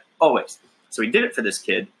 better," always. So he did it for this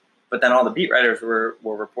kid, but then all the beat writers were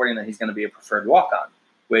reporting that he's going to be a preferred walk-on,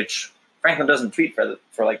 which Franklin doesn't tweet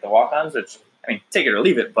for like the walk-ons. Which I mean, take it or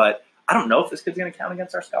leave it. But I don't know if this kid's going to count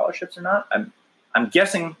against our scholarships or not. I'm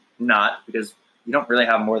guessing not because you don't really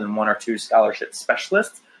have more than 1 or 2 scholarship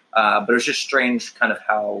specialists. But it was just strange, kind of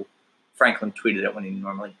how Franklin tweeted it when he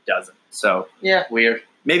normally doesn't. So yeah, weird.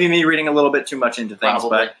 Maybe me reading a little bit too much into things,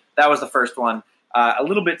 Probably. But that was the first one. A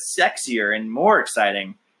little bit sexier and more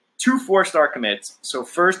exciting. 2 4-star commits. So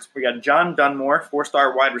first, we got John Dunmore,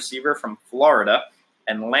 4-star wide receiver from Florida,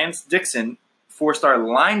 and Lance Dixon, 4-star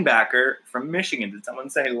linebacker from Michigan. Did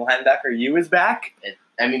someone say linebacker U is back?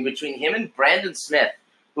 I mean, between him and Brandon Smith,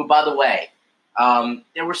 who, by the way,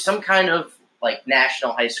 there was some kind of like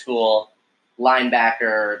national high school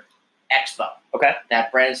linebacker expo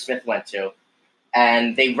that Brandon Smith went to.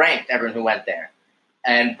 And they ranked everyone who went there.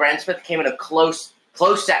 And Brandon Smith came in a close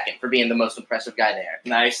second for being the most impressive guy there.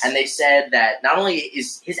 Nice. And they said that not only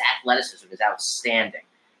is his athleticism is outstanding,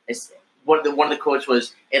 one of the quotes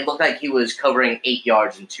was, it looked like he was covering 8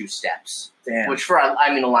 yards in 2 steps. Damn. Which for a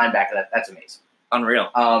linebacker, that's amazing. Unreal.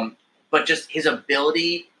 But just his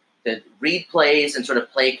ability to read plays and sort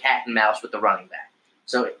of play cat and mouse with the running back.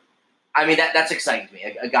 So, I mean, that's exciting to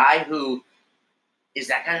me. A guy who is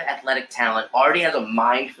that kind of athletic talent, already has a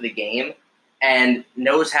mind for the game, and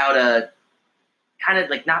knows how to kind of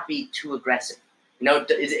like not be too aggressive. You know,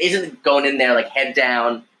 isn't going in there like head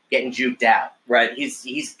down, getting juked out. Right.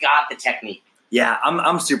 He's got the technique. Yeah,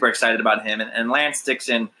 I'm super excited about him. And Lance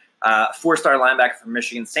Dixon, 4-star linebacker from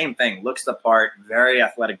Michigan, same thing. Looks the part, very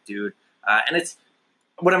athletic dude. And it's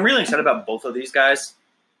what I'm really excited about both of these guys.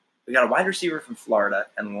 We got a wide receiver from Florida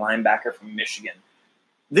and a linebacker from Michigan.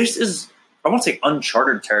 This is, I won't say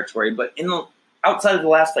uncharted territory, but outside of the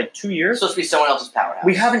last 2 years, it's supposed to be someone else's powerhouse.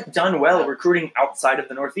 We haven't done well recruiting outside of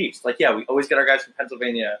the Northeast. We always get our guys from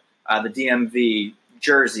Pennsylvania, the DMV,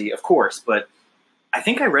 Jersey, of course. But I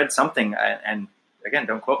think I read something, and again,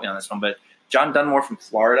 don't quote me on this one, but John Dunmore from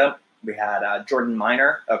Florida. We had Jordan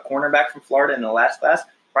Minor, a cornerback from Florida in the last class.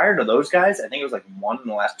 Prior to those guys, I think it was 1 in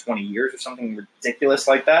the last 20 years or something ridiculous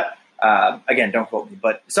like that. Again, don't quote me,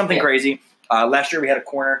 but something crazy. Last year we had a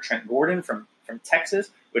corner, Trent Gordon from Texas,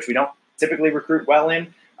 which we don't typically recruit well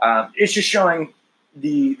in. It's just showing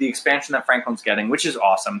the expansion that Franklin's getting, which is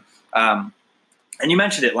awesome. And you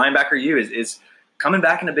mentioned it, linebacker U is coming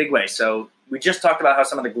back in a big way. So we just talked about how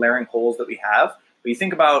some of the glaring holes that we have, but you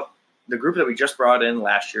think about the group that we just brought in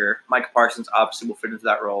last year. Micah Parsons obviously will fit into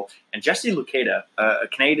that role, and Jesse Luketa, a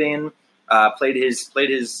Canadian, played his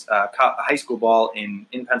high school ball in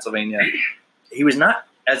Pennsylvania. He was not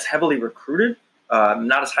as heavily recruited,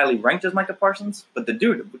 not as highly ranked as Micah Parsons, but the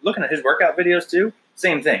dude, looking at his workout videos too,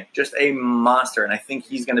 same thing, just a monster. And I think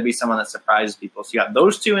he's going to be someone that surprises people. So you got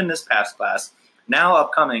those 2 in this past class. Now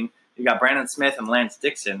upcoming, you got Brandon Smith and Lance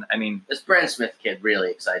Dixon. I mean, this Brandon Smith kid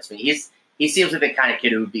really excites me. He seems like the kind of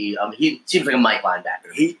kid who would be. He seems like a Mike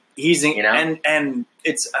linebacker. He's and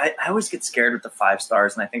it's I always get scared with the 5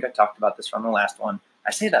 stars, and I think I talked about this from the last one. I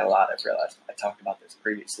say that a lot. I've realized I talked about this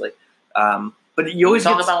previously. But you always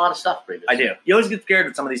talk about a lot of stuff previously. I do. You always get scared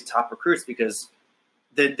with some of these top recruits because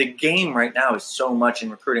the game right now is so much in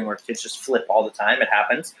recruiting where kids just flip all the time. It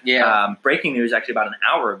happens. Yeah. Breaking news actually about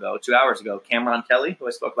 2 hours ago, Cameron Kelly, who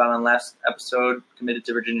I spoke about on last episode, committed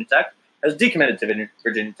to Virginia Tech, has decommitted to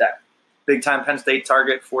Virginia Tech. Big-time Penn State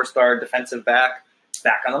target, 4-star defensive back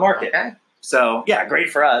on the market. Okay. So, yeah, great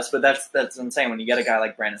for us, but that's insane. When you get a guy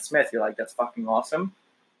like Brandon Smith, you're like, that's fucking awesome.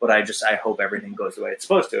 But I hope everything goes the way it's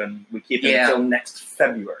supposed to, and we keep it until next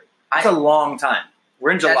February. That's a long time.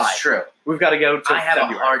 We're in July. That's true. We've got to go to I have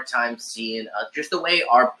February. a hard time seeing, just the way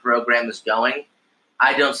our program is going,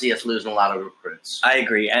 I don't see us losing a lot of recruits. I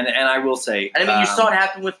agree, and I will say... And I mean, you saw it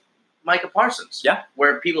happen with Micah Parsons. Yeah.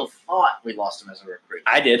 Where people thought we lost him as a recruit.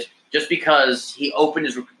 I did. Just because he opened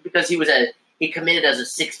his... Because he committed as a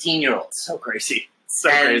 16-year-old. So crazy.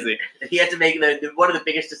 Crazy. He had to make one of the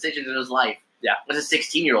biggest decisions in his life. Yeah. Was a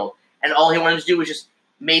 16-year-old. And all he wanted to do was just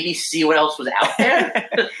maybe see what else was out there.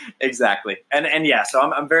 Exactly. And yeah, so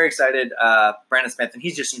I'm very excited. Brandon Smith, and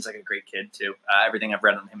he just seems like a great kid, too. Everything I've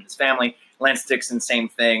read on him and his family. Lance Dixon, same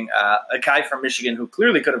thing. A guy from Michigan who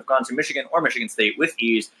clearly could have gone to Michigan or Michigan State with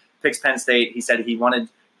ease, picks Penn State. He said he wanted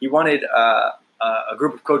a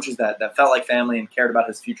group of coaches that felt like family and cared about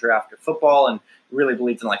his future after football and really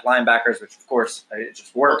believed in like linebackers, which of course it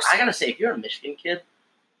just works. Well, I gotta say, if you're a Michigan kid,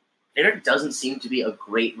 there doesn't seem to be a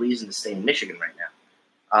great reason to stay in Michigan right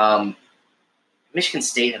now. Michigan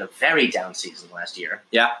State had a very down season last year.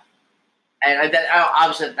 Yeah. And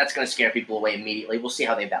obviously that's going to scare people away immediately. We'll see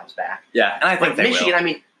how they bounce back. Yeah, and I think but Michigan, I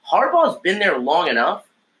mean, Harbaugh's been there long enough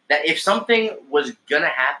that if something was going to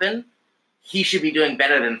happen, he should be doing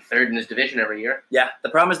better than third in his division every year. Yeah, the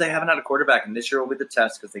problem is they haven't had a quarterback, and this year will be the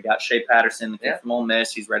test because they got Shea Patterson, the kid from Ole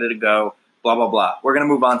Miss. He's ready to go, blah, blah, blah. We're going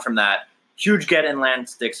to move on from that. Huge get in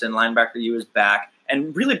Lance Dixon, linebacker U is back,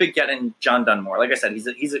 and really big get in John Dunmore. Like I said,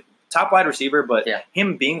 he's a top wide receiver, but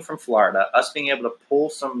him being from Florida, us being able to pull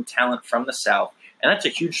some talent from the South, and that's a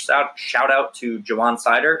huge shout out to Jawan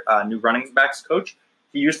Sider, new running backs coach.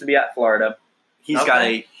 He used to be at Florida. He's got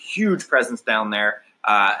a huge presence down there,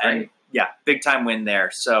 and big time win there.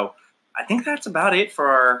 So I think that's about it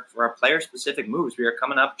for our player specific moves. We are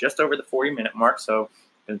coming up just over the 40-minute mark, so I'm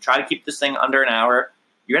going to try to keep this thing under an hour.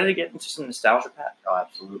 You ready to get into some nostalgia, Pat? Oh,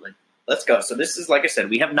 absolutely. Let's go. So this is, like I said,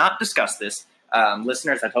 we have not discussed this.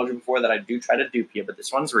 Listeners, I told you before that I do try to dupe you, but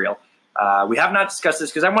this one's real. We have not discussed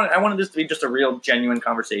this because I wanted this to be just a real, genuine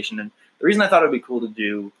conversation. And the reason I thought it would be cool to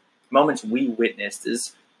do moments we witnessed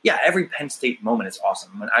is, every Penn State moment is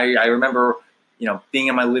awesome. When I remember, being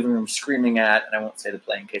in my living room screaming at, and I won't say the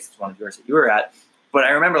play in case it's one of yours that you were at, but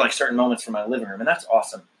I remember like certain moments from my living room, and that's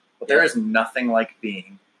awesome. But there is nothing like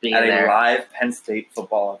being at a live Penn State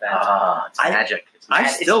football event. It's magic.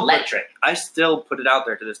 It's electric. I still put it out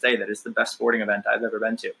there to this day that it's the best sporting event I've ever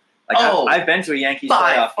been to. Like I've been to a Yankees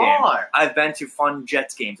playoff game. I've been to fun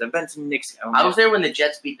Jets games. I've been to Knicks. I was there when the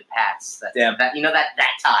Jets beat the Pats. That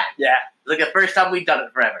time. Yeah. Like the first time we've done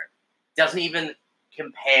it forever. Doesn't even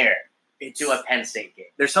compare to a Penn State game.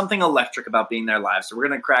 There's something electric about being there live. So we're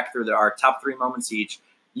going to crack through our top 3 moments each.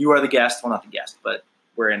 You are the guest. Well, not the guest, but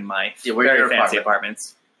we're in my very fancy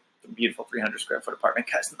apartments. Beautiful 300-square-foot apartment,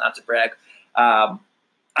 guys, not to brag.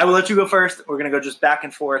 I will let you go first. We're going to go just back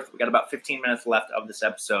and forth. We got about 15 minutes left of this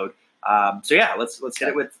episode. Let's hit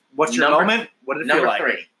it with what's your moment? What did it feel like?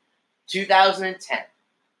 Number 3, 2010,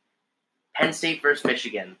 Penn State versus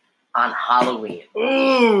Michigan on Halloween.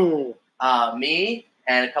 Ooh. Me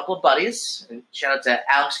and a couple of buddies, and shout out to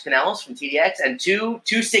Alex Canellis from TDX, and two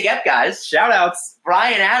Sig Ep guys. Shout outs.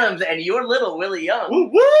 Brian Adams and your little Willie Young. Woo,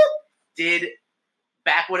 woo. Did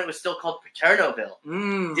back when it was still called Paternoville.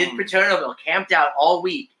 Did Paternoville, camped out all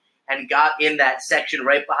week and got in that section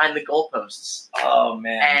right behind the goalposts. Oh,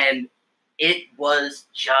 man. And it was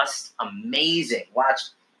just amazing.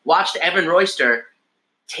 Watched Evan Royster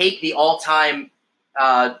take the all-time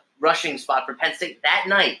rushing spot for Penn State that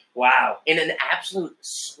night. Wow. In an absolute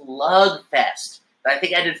slugfest. I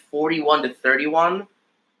think I did 41-31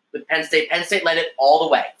 with Penn State. Penn State led it all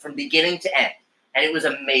the way from beginning to end. And it was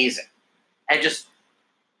amazing. And just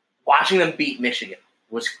watching them beat Michigan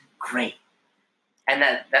was great. And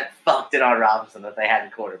that fucked Denard Robinson that they had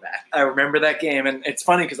in quarterback. I remember that game, and it's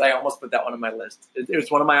funny because I almost put that one on my list. It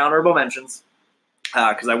was one of my honorable mentions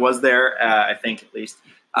because I was there, I think, at least.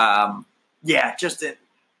 I've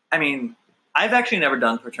actually never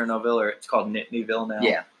done Paternoville, or it's called Nittanyville now.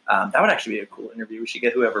 Yeah. That would actually be a cool interview. We should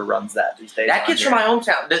get whoever runs that these days. That kid's from my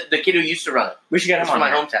hometown. The kid who used to run it. We should get him on from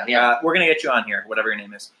my hometown, yeah. We're going to get you on here, whatever your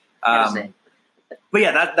name is. His name. But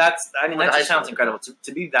yeah, that just sounds incredible.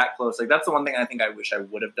 To be that close, like that's the one thing I think I wish I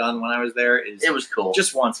would have done when I was there. Is it was cool.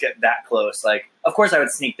 Just once get that close. Like, of course, I would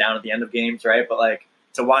sneak down at the end of games, right? But like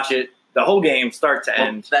to watch it, the whole game, start to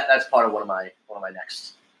end. That's part of one of my on my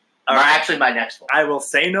next. All right. Actually, my next one. I will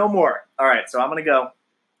say no more. All right, so I'm going to go.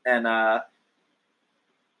 And,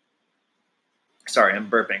 sorry, I'm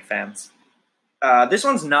burping, fans. This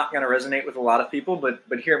one's not going to resonate with a lot of people,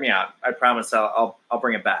 but hear me out. I promise I'll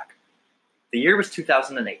bring it back. The year was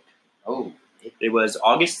 2008. Oh. It was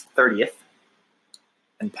August 30th,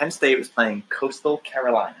 and Penn State was playing Coastal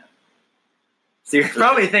Carolina. So you're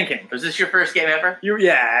probably thinking, was this your first game ever?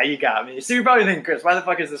 Yeah, you got me. So you're probably thinking, Chris, why the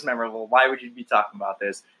fuck is this memorable? Why would you be talking about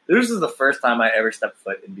this? This was the first time I ever stepped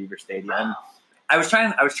foot in Beaver Stadium. Wow. I was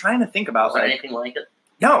trying to think about was there anything like it?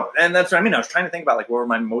 No, and that's what I mean. I was trying to think about what were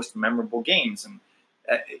my most memorable games, and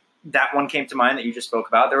that one came to mind that you just spoke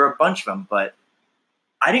about. There were a bunch of them, but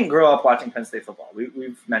I didn't grow up watching Penn State football.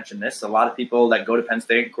 We've mentioned this. A lot of people that go to Penn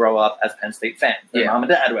State grow up as Penn State fans. Their mom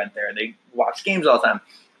and dad went there. They watched games all the time.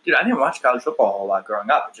 Dude, I didn't watch college football a whole lot growing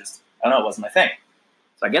up. I don't know, it wasn't my thing.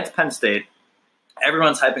 So I get to Penn State.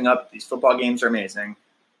 Everyone's hyping up. These football games are amazing.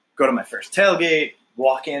 Go to my first tailgate,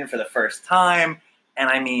 walk in for the first time, and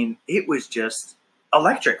I mean, it was just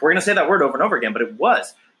electric. We're going to say that word over and over again, but it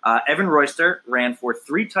was. Evan Royster ran for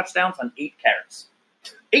 3 touchdowns on 8 carries.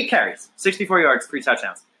 8 carries, 64 yards, 3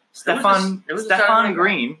 touchdowns. Stefan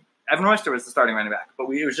Green, Evan Royster was the starting running back, but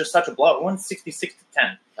it was just such a blow. It won 66-10.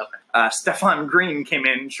 Okay. Stefan Green came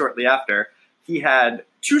in shortly after. He had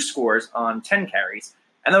 2 scores on 10 carries,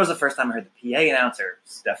 and that was the first time I heard the PA announcer,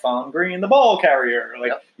 Stefan Green, the ball carrier.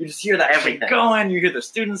 You just hear that shit going. You hear the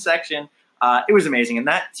student section. It was amazing. And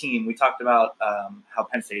that team, we talked about how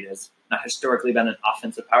Penn State has not historically been an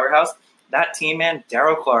offensive powerhouse. That team, man,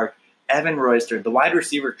 Darryl Clark, Evan Royster, the wide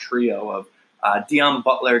receiver trio of Deion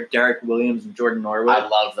Butler, Derek Williams, and Jordan Norwood. I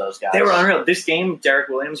love those guys. They were unreal. This game, Derek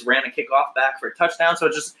Williams ran a kickoff back for a touchdown, so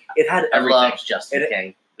it had everything. I love Justin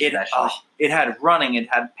King. It had running, it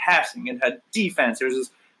had passing, it had defense. It was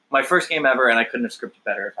just my first game ever, and I couldn't have scripted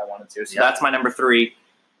better if I wanted to. So that's my number 3.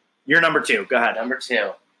 Your number 2. Go ahead. Number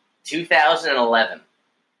 2, 2011.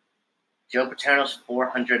 Joe Paterno's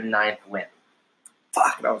 409th win.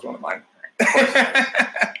 Fuck, that was one of mine.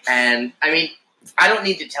 And, I mean, I don't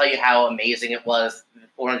need to tell you how amazing it was, the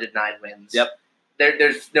 409 wins. Yep.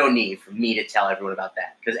 There's no need for me to tell everyone about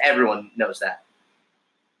that, because everyone knows that.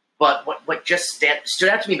 But what just stood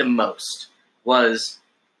out to me the most was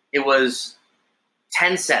it was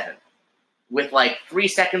 10-7 with 3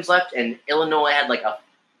 seconds left, and Illinois had a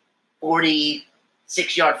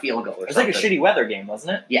 46-yard field goal or something. It was like a shitty weather game,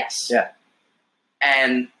 wasn't it? Yes. Yeah.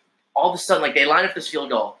 And all of a sudden, they line up this field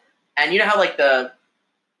goal, and you know how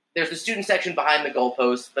there's the student section behind the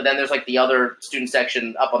goalpost, but then there's the other student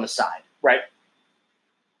section up on the side. Right.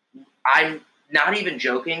 I'm not even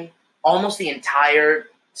joking. Almost the entire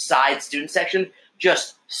side student section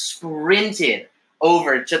just sprinted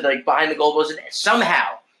over to behind the goalpost, and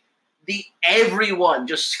somehow everyone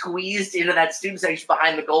just squeezed into that student section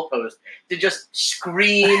behind the goalpost to just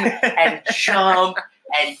scream and jump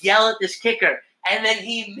and yell at this kicker, and then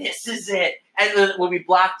he misses it. And we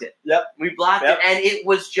blocked it. Yep. We blocked it, and it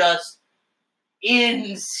was just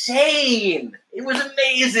insane. It was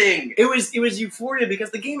amazing. It was euphoria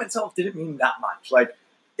because the game itself didn't mean that much.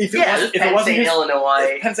 If it wasn't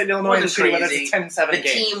Illinois, Penn State, Illinois, it's crazy. 10-7 the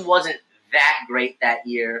team wasn't that great that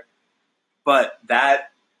year. But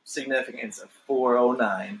that significance of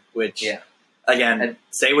 409, which, again,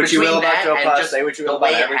 say what you will about Joe Pa, say what you will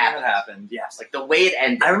about everything that happened. Yes. The way it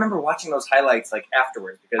ended. I remember watching those highlights,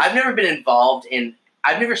 afterwards. Because I've never been involved in,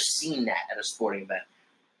 I've never seen that at a sporting event.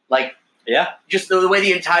 Just the way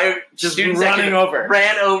the entire student section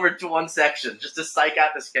ran over to one section just to psych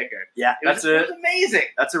out this kicker. Yeah, it was amazing.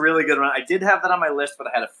 That's a really good one. I did have that on my list, but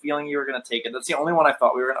I had a feeling you were going to take it. That's the only one I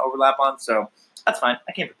thought we were going to overlap on, so that's fine.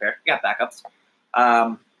 I came prepared. I got backups.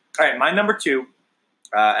 All right, my number 2,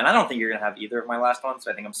 and I don't think you're going to have either of my last ones,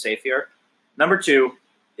 so I think I'm safe here. Number 2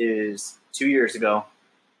 is 2 years ago,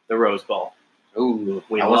 the Rose Bowl. Ooh,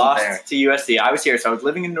 we lost to USC. I was here, so I was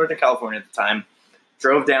living in Northern California at the time.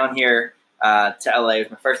 Drove down here to LA. It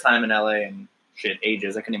was my first time in LA in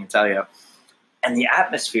ages. I couldn't even tell you. And the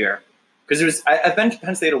atmosphere, because I've been to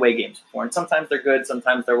Penn State away games before, and sometimes they're good,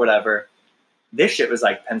 sometimes they're whatever. This shit was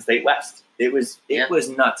like Penn State West. It was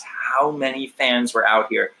nuts how many fans were out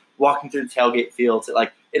here walking through the tailgate fields.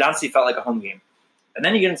 It honestly felt like a home game. And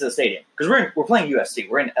then you get into the stadium because we're playing USC.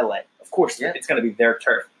 We're in LA. Of course, it's going to be their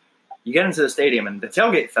turf. You get into the stadium and the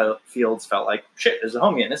tailgate fields felt like shit. There's a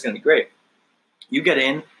home game. This is going to be great. You get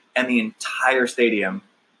in and the entire stadium,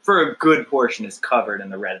 for a good portion, is covered in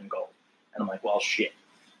the red and gold. And I'm like, well, shit.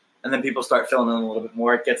 And then people start filling in a little bit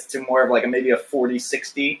more. It gets to more of maybe a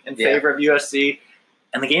 40-60 in favor of USC.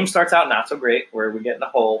 And the game starts out not so great, where we get in a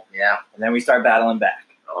hole. Yeah. And then we start battling back.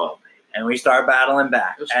 Oh, and we start battling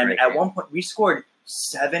back. And at game. one point, we scored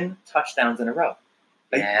 7 touchdowns in a row.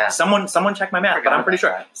 Like, yeah. Someone check my math, but I'm pretty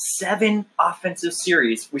sure. 7 offensive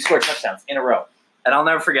series, we scored touchdowns in a row. And I'll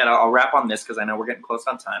never forget, I'll wrap on this because I know we're getting close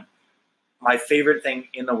on time. My favorite thing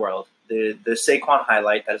in the world, the Saquon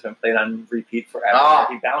highlight that has been played on repeat forever. Oh.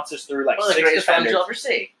 He bounces through like One of the 6 greatest films defenders. you'll ever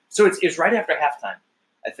see. So it's right after halftime,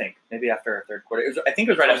 I think. Maybe after a third quarter. I think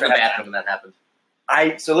it was right after the halftime. bathroom when that happened.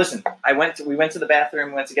 So listen, we went to the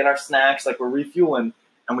bathroom, went to get our snacks, like we're refueling,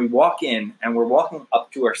 and we walk in and we're walking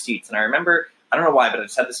up to our seats. And I remember, I don't know why, but I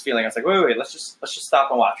just had this feeling. I was like, wait, let's just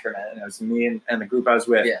stop and watch for a minute. And it was me and the group I was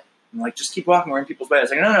with. Yeah. I'm like, just keep walking, we're in people's way. I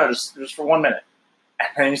was like, no, just for 1 minute. And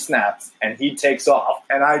then he snaps and he takes off,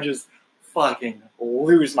 and I just fucking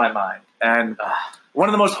lose my mind. And one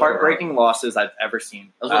of the most heartbreaking losses I've ever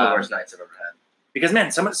seen. Those were the worst nights I've ever had. Because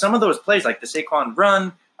man, some of those plays, like the Saquon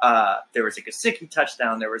run, there was a Gesicki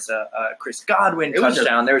touchdown, there was a Chris Godwin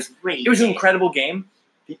touchdown. It was an incredible game.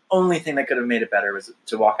 The only thing that could have made it better was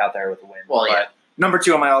to walk out there with a win. Well, yeah. Number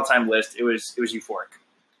 2 on my all-time list, it was euphoric.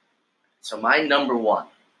 So my number 1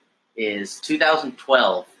 is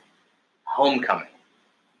 2012 homecoming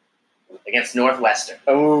against Northwestern.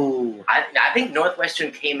 Oh, I think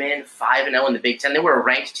Northwestern came in 5-0 in the Big Ten. They were a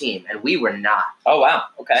ranked team, and we were not. Oh wow,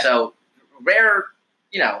 okay. So rare,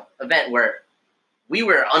 event where we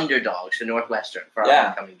were underdogs to Northwestern for our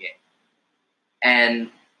homecoming game. And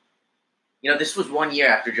this was 1 year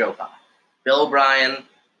after Joe Pa. Bill O'Brien.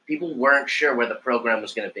 People weren't sure where the program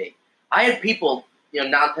was going to be. I had people,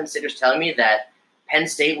 non-Penn Staters telling me that Penn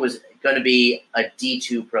State was going to be a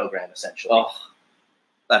D2 program, essentially. Oh,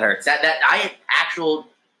 that hurts.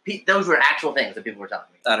 Those were actual things that people were telling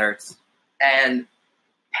me. That hurts. And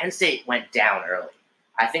Penn State went down early.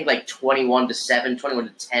 I think like 21-7,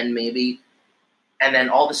 21-10 maybe. And then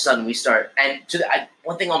all of a sudden we start. And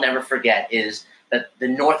one thing I'll never forget is that the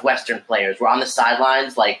Northwestern players were on the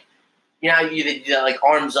sidelines, like, you like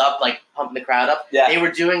arms up, like pumping the crowd up. Yeah. They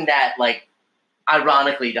were doing that, like,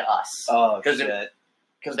 ironically to us. Oh, shit.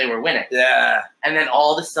 Because they were winning. Yeah. And then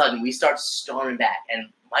all of a sudden, we start storming back, and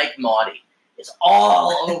Mike Maudie is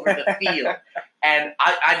all over the field. And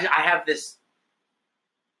I have this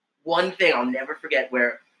one thing I'll never forget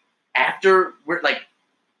where after we're like,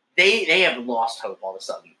 they have lost hope all of a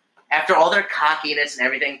sudden. After all their cockiness and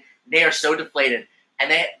everything, they are so deflated.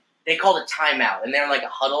 And they called a timeout, and they're in like a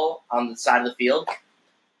huddle on the side of the field.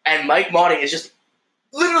 And Mike Maudie is just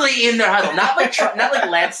literally in their huddle, not like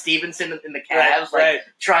Lance Stevenson in the Cavs,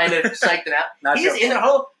 trying to psych them out. He's in their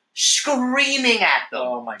huddle, screaming at them.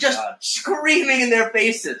 Oh my god! Screaming in their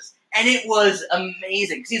faces, and it was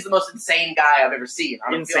amazing because he's the most insane guy I've ever seen.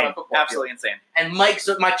 Insane, absolutely insane. And my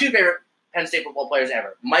 2 favorite Penn State football players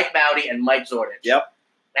ever, Mike Maudie and Mike Zordich. Yep.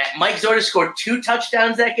 Mike Zordich scored 2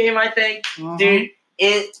 touchdowns that game, I think. Mm-hmm. Dude,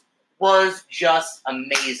 it was just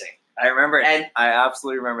amazing. I remember it. And I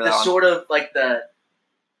absolutely remember that. The sort of like the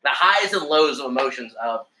highs and lows of emotions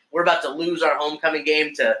of we're about to lose our homecoming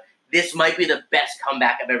game to this might be the best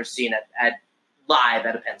comeback I've ever seen at live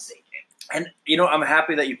at a Penn State game. And, I'm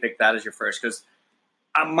happy that you picked that as your first because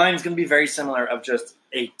mine's going to be very similar of just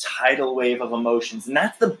a tidal wave of emotions. And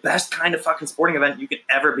that's the best kind of fucking sporting event you could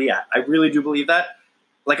ever be at. I really do believe that.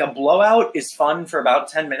 Like a blowout is fun for about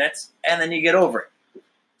 10 minutes and then you get over it.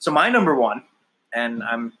 So my number 1, and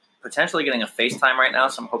I'm potentially getting a FaceTime right now,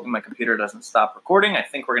 so I'm hoping my computer doesn't stop recording. I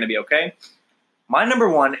think we're going to be okay. My number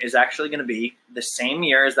 1 is actually going to be the same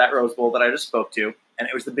year as that Rose Bowl that I just spoke to, and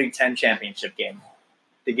it was the Big Ten championship game,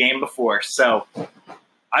 the game before. So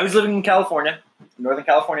I was living in California, Northern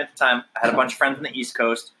California at the time. I had a bunch of friends on the East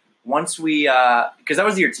Coast. Once we, because that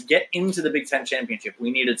was the year, to get into the Big Ten championship, we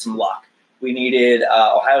needed some luck. We needed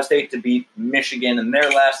Ohio State to beat Michigan in their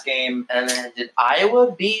last game. And then did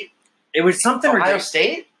Iowa beat It was something Ohio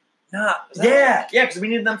State? Nah, yeah, because we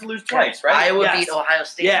needed them to lose twice, right? Iowa beat Ohio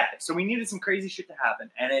State. Yeah, so we needed some crazy shit to happen,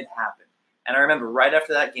 and it happened. And I remember right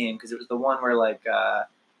after that game, because it was the one where, like,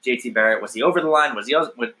 JT Barrett, was he over the line? Was he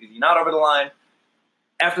not over the line?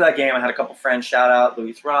 After that game, I had a couple friends shout out,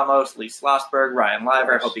 Luis Ramos, Lee Schlossberg, Ryan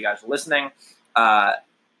Liver. I hope you guys are listening.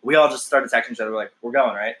 We all just started texting each other. We're like, we're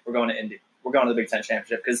going, right? We're going to Indy. We're going to the Big Ten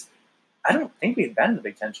Championship, because I don't think we've been to the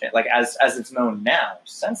Big Ten Championship, like, as it's known now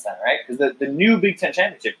since then, right? Because the new Big Ten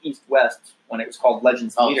Championship, East-West, when it was called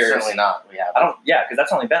Legends Leaders. Certainly not. We have. Because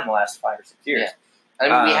that's only been the last 5 or 6 years. Yeah. I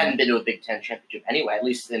mean, we hadn't been to a Big Ten Championship anyway, at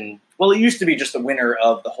least in... Well, it used to be just the winner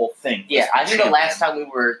of the whole thing. Yeah, I think the last time we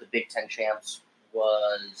were the Big Ten champs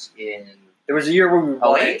was in... There was a year where we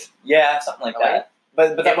won. 08? Yeah, something like that.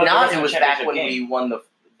 But that it was back when we won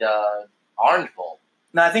the Orange Bowl.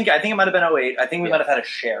 No, I think it might have been 08. I think we might have had a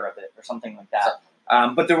share of it or something like that.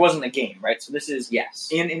 But there wasn't a game, right? So this is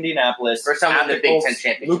in Indianapolis. First time in the Big Ten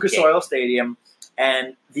championship Lucas game. Oil Stadium.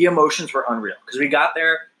 And the emotions were unreal because we got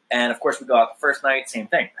there, and of course we go out the first night, same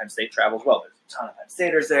thing. Penn State travels well. There's a ton of Penn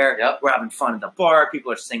Staters there. Yep. We're having fun at the bar.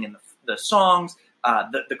 People are singing the songs.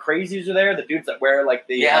 The crazies are there. The dudes that wear like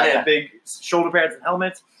the big shoulder pads and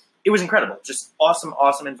helmets. It was incredible. Just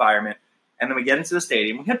awesome environment. And then we get into the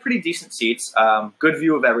stadium. We had pretty decent seats, good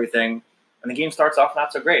view of everything. And the game starts off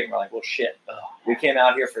not so great. And we're like, well, shit. We came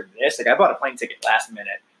out here for this. Like, I bought a plane ticket last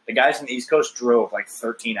minute. The guys from the East Coast drove like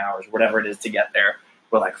 13 hours, whatever it is, to get there.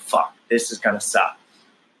 We're like, fuck, this is going to suck.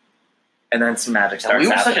 And then some magic starts happening.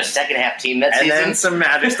 We were such a second-half team that season. And then some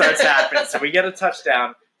magic starts happening. So we get a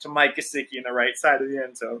touchdown to Mike Gesicki in the right side of the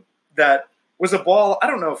end zone. That was a ball. I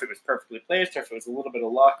don't know if it was perfectly placed or if it was a little bit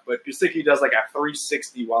of luck, but Gesicki does like a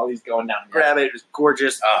 360 while he's going down to grab it. It was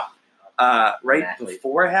gorgeous. Right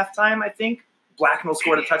before halftime, I think, Blacknell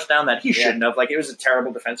scored a touchdown that he shouldn't have. Like, it was a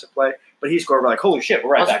terrible defensive play, but he scored. We're like, holy shit,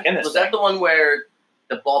 we're back in this. Was that the one where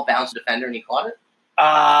the ball bounced the defender and he caught it?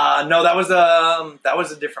 No, that was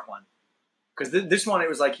a different one. Because this one, it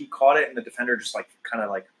was like he caught it and the defender just like kind of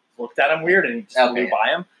like looked at him weird and he just flew by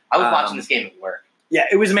him. I was watching this game at work. Yeah,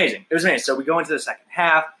 it was amazing. So we go into the second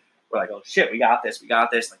half. We're like, oh shit, we got this.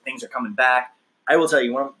 Like, things are coming back. I will tell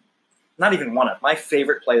you, my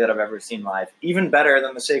favorite play that I've ever seen live, even better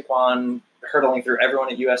than the Saquon hurdling through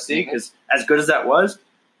everyone at USC, because as good as that was,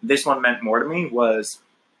 this one meant more to me, was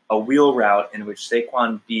a wheel route in which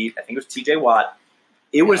Saquon beat, I think it was TJ Watt.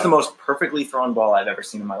 It was the most perfectly thrown ball I've ever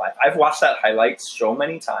seen in my life. I've watched that highlight so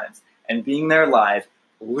many times, and being there live,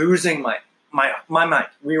 losing my mind.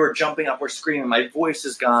 We were jumping up, we're screaming, my voice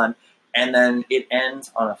is gone, and then it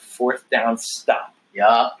ends on a fourth down stop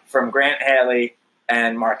from Grant Haley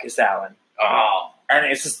and Marcus Allen. And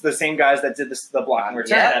it's just the same guys that did the blocking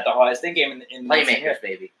return at the Ohio State game. In Playmakers,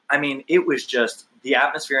 baby. I mean, it was just the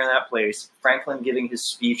atmosphere in that place. Franklin giving his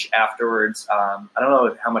speech afterwards. I don't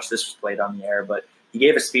know how much this was played on the air, but he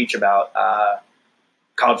gave a speech about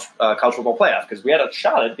college football playoff because we had a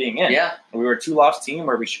shot at being in. Yeah. We were a 2-loss team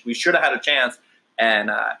where we should have had a chance. And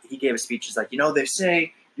he gave a speech. He's like, they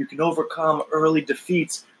say you can overcome early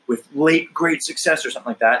defeats with late great success or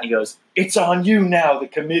something like that. And he goes, it's on you now, the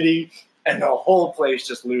committee. And the whole place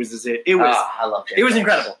just loses it. It was I love it was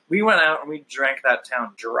incredible. We went out and we drank that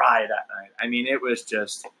town dry that night. I mean, it was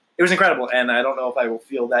incredible. And I don't know if I will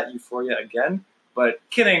feel that euphoria again. But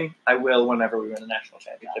kidding, I will whenever we win a national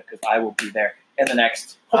championship because I will be there in the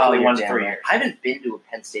next hopefully 1 to 3 years. I haven't been to a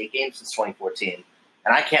Penn State game since 2014,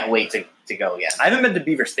 and I can't wait to go again. I haven't been to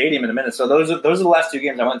Beaver Stadium in a minute, so those are the last 2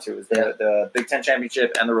 games I went to. Was the Big Ten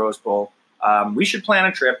championship and the Rose Bowl. We should plan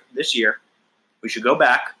a trip this year. We should go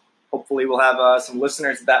back. Hopefully, we'll have some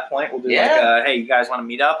listeners at that point. We'll do hey, you guys want to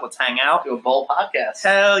meet up? Let's hang out. Do a bowl podcast.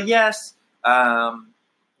 Hell yes.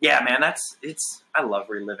 Yeah, man, I love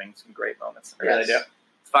reliving some great moments. I really do.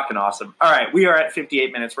 It's fucking awesome. All right, we are at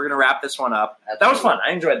 58 minutes. We're going to wrap this one up. Absolutely. That was fun.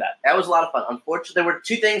 I enjoyed that. That was a lot of fun. Unfortunately, there were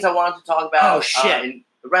 2 things I wanted to talk about. Oh, shit. In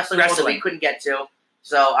the wrestling world that we couldn't get to.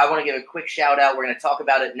 So I want to give a quick shout-out. We're going to talk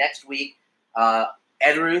about it next week.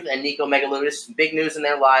 Ed Ruth and Nico Megaludis, big news in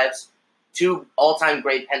their lives. 2 all-time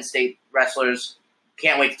great Penn State wrestlers.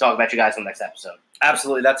 Can't wait to talk about you guys in the next episode.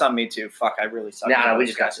 Absolutely. That's on me, too. Fuck, I really suck. No, we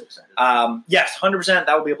just got so excited. Yes, 100%.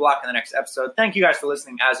 That will be a block in the next episode. Thank you guys for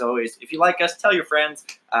listening, as always. If you like us, tell your friends.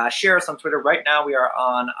 Share us on Twitter. Right now, we are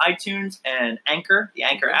on iTunes and Anchor, the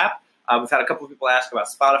Anchor app. We've had a couple of people ask about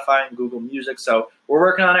Spotify and Google Music, so we're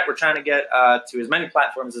working on it. We're trying to get to as many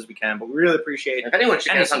platforms as we can, but we really appreciate If anyone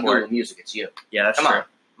should get us on Google Music, it's you. Yeah, that's true.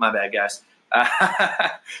 My bad, guys.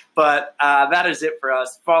 But that is it for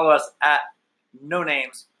us. Follow us at No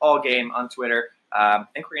Names All Game on Twitter. I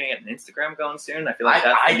think we're gonna get an Instagram going soon. I feel like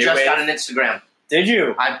that's the new just wave. got an Instagram. Did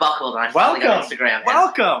you? I buckled and I finally got an Instagram.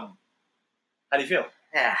 Welcome. How do you feel?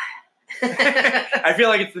 Yeah. I feel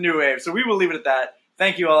like it's the new wave. So we will leave it at that.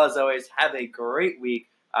 Thank you all as always. Have a great week.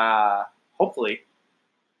 Hopefully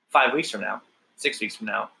 5 weeks from now, 6 weeks from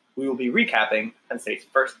now, we will be recapping Penn State's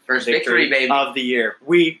first victory baby. Of the year.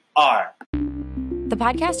 We are. The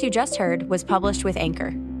podcast you just heard was published with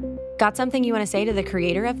Anchor. Got something you want to say to the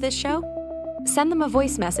creator of this show? Send them a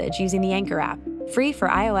voice message using the Anchor app, free for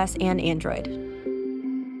iOS and Android.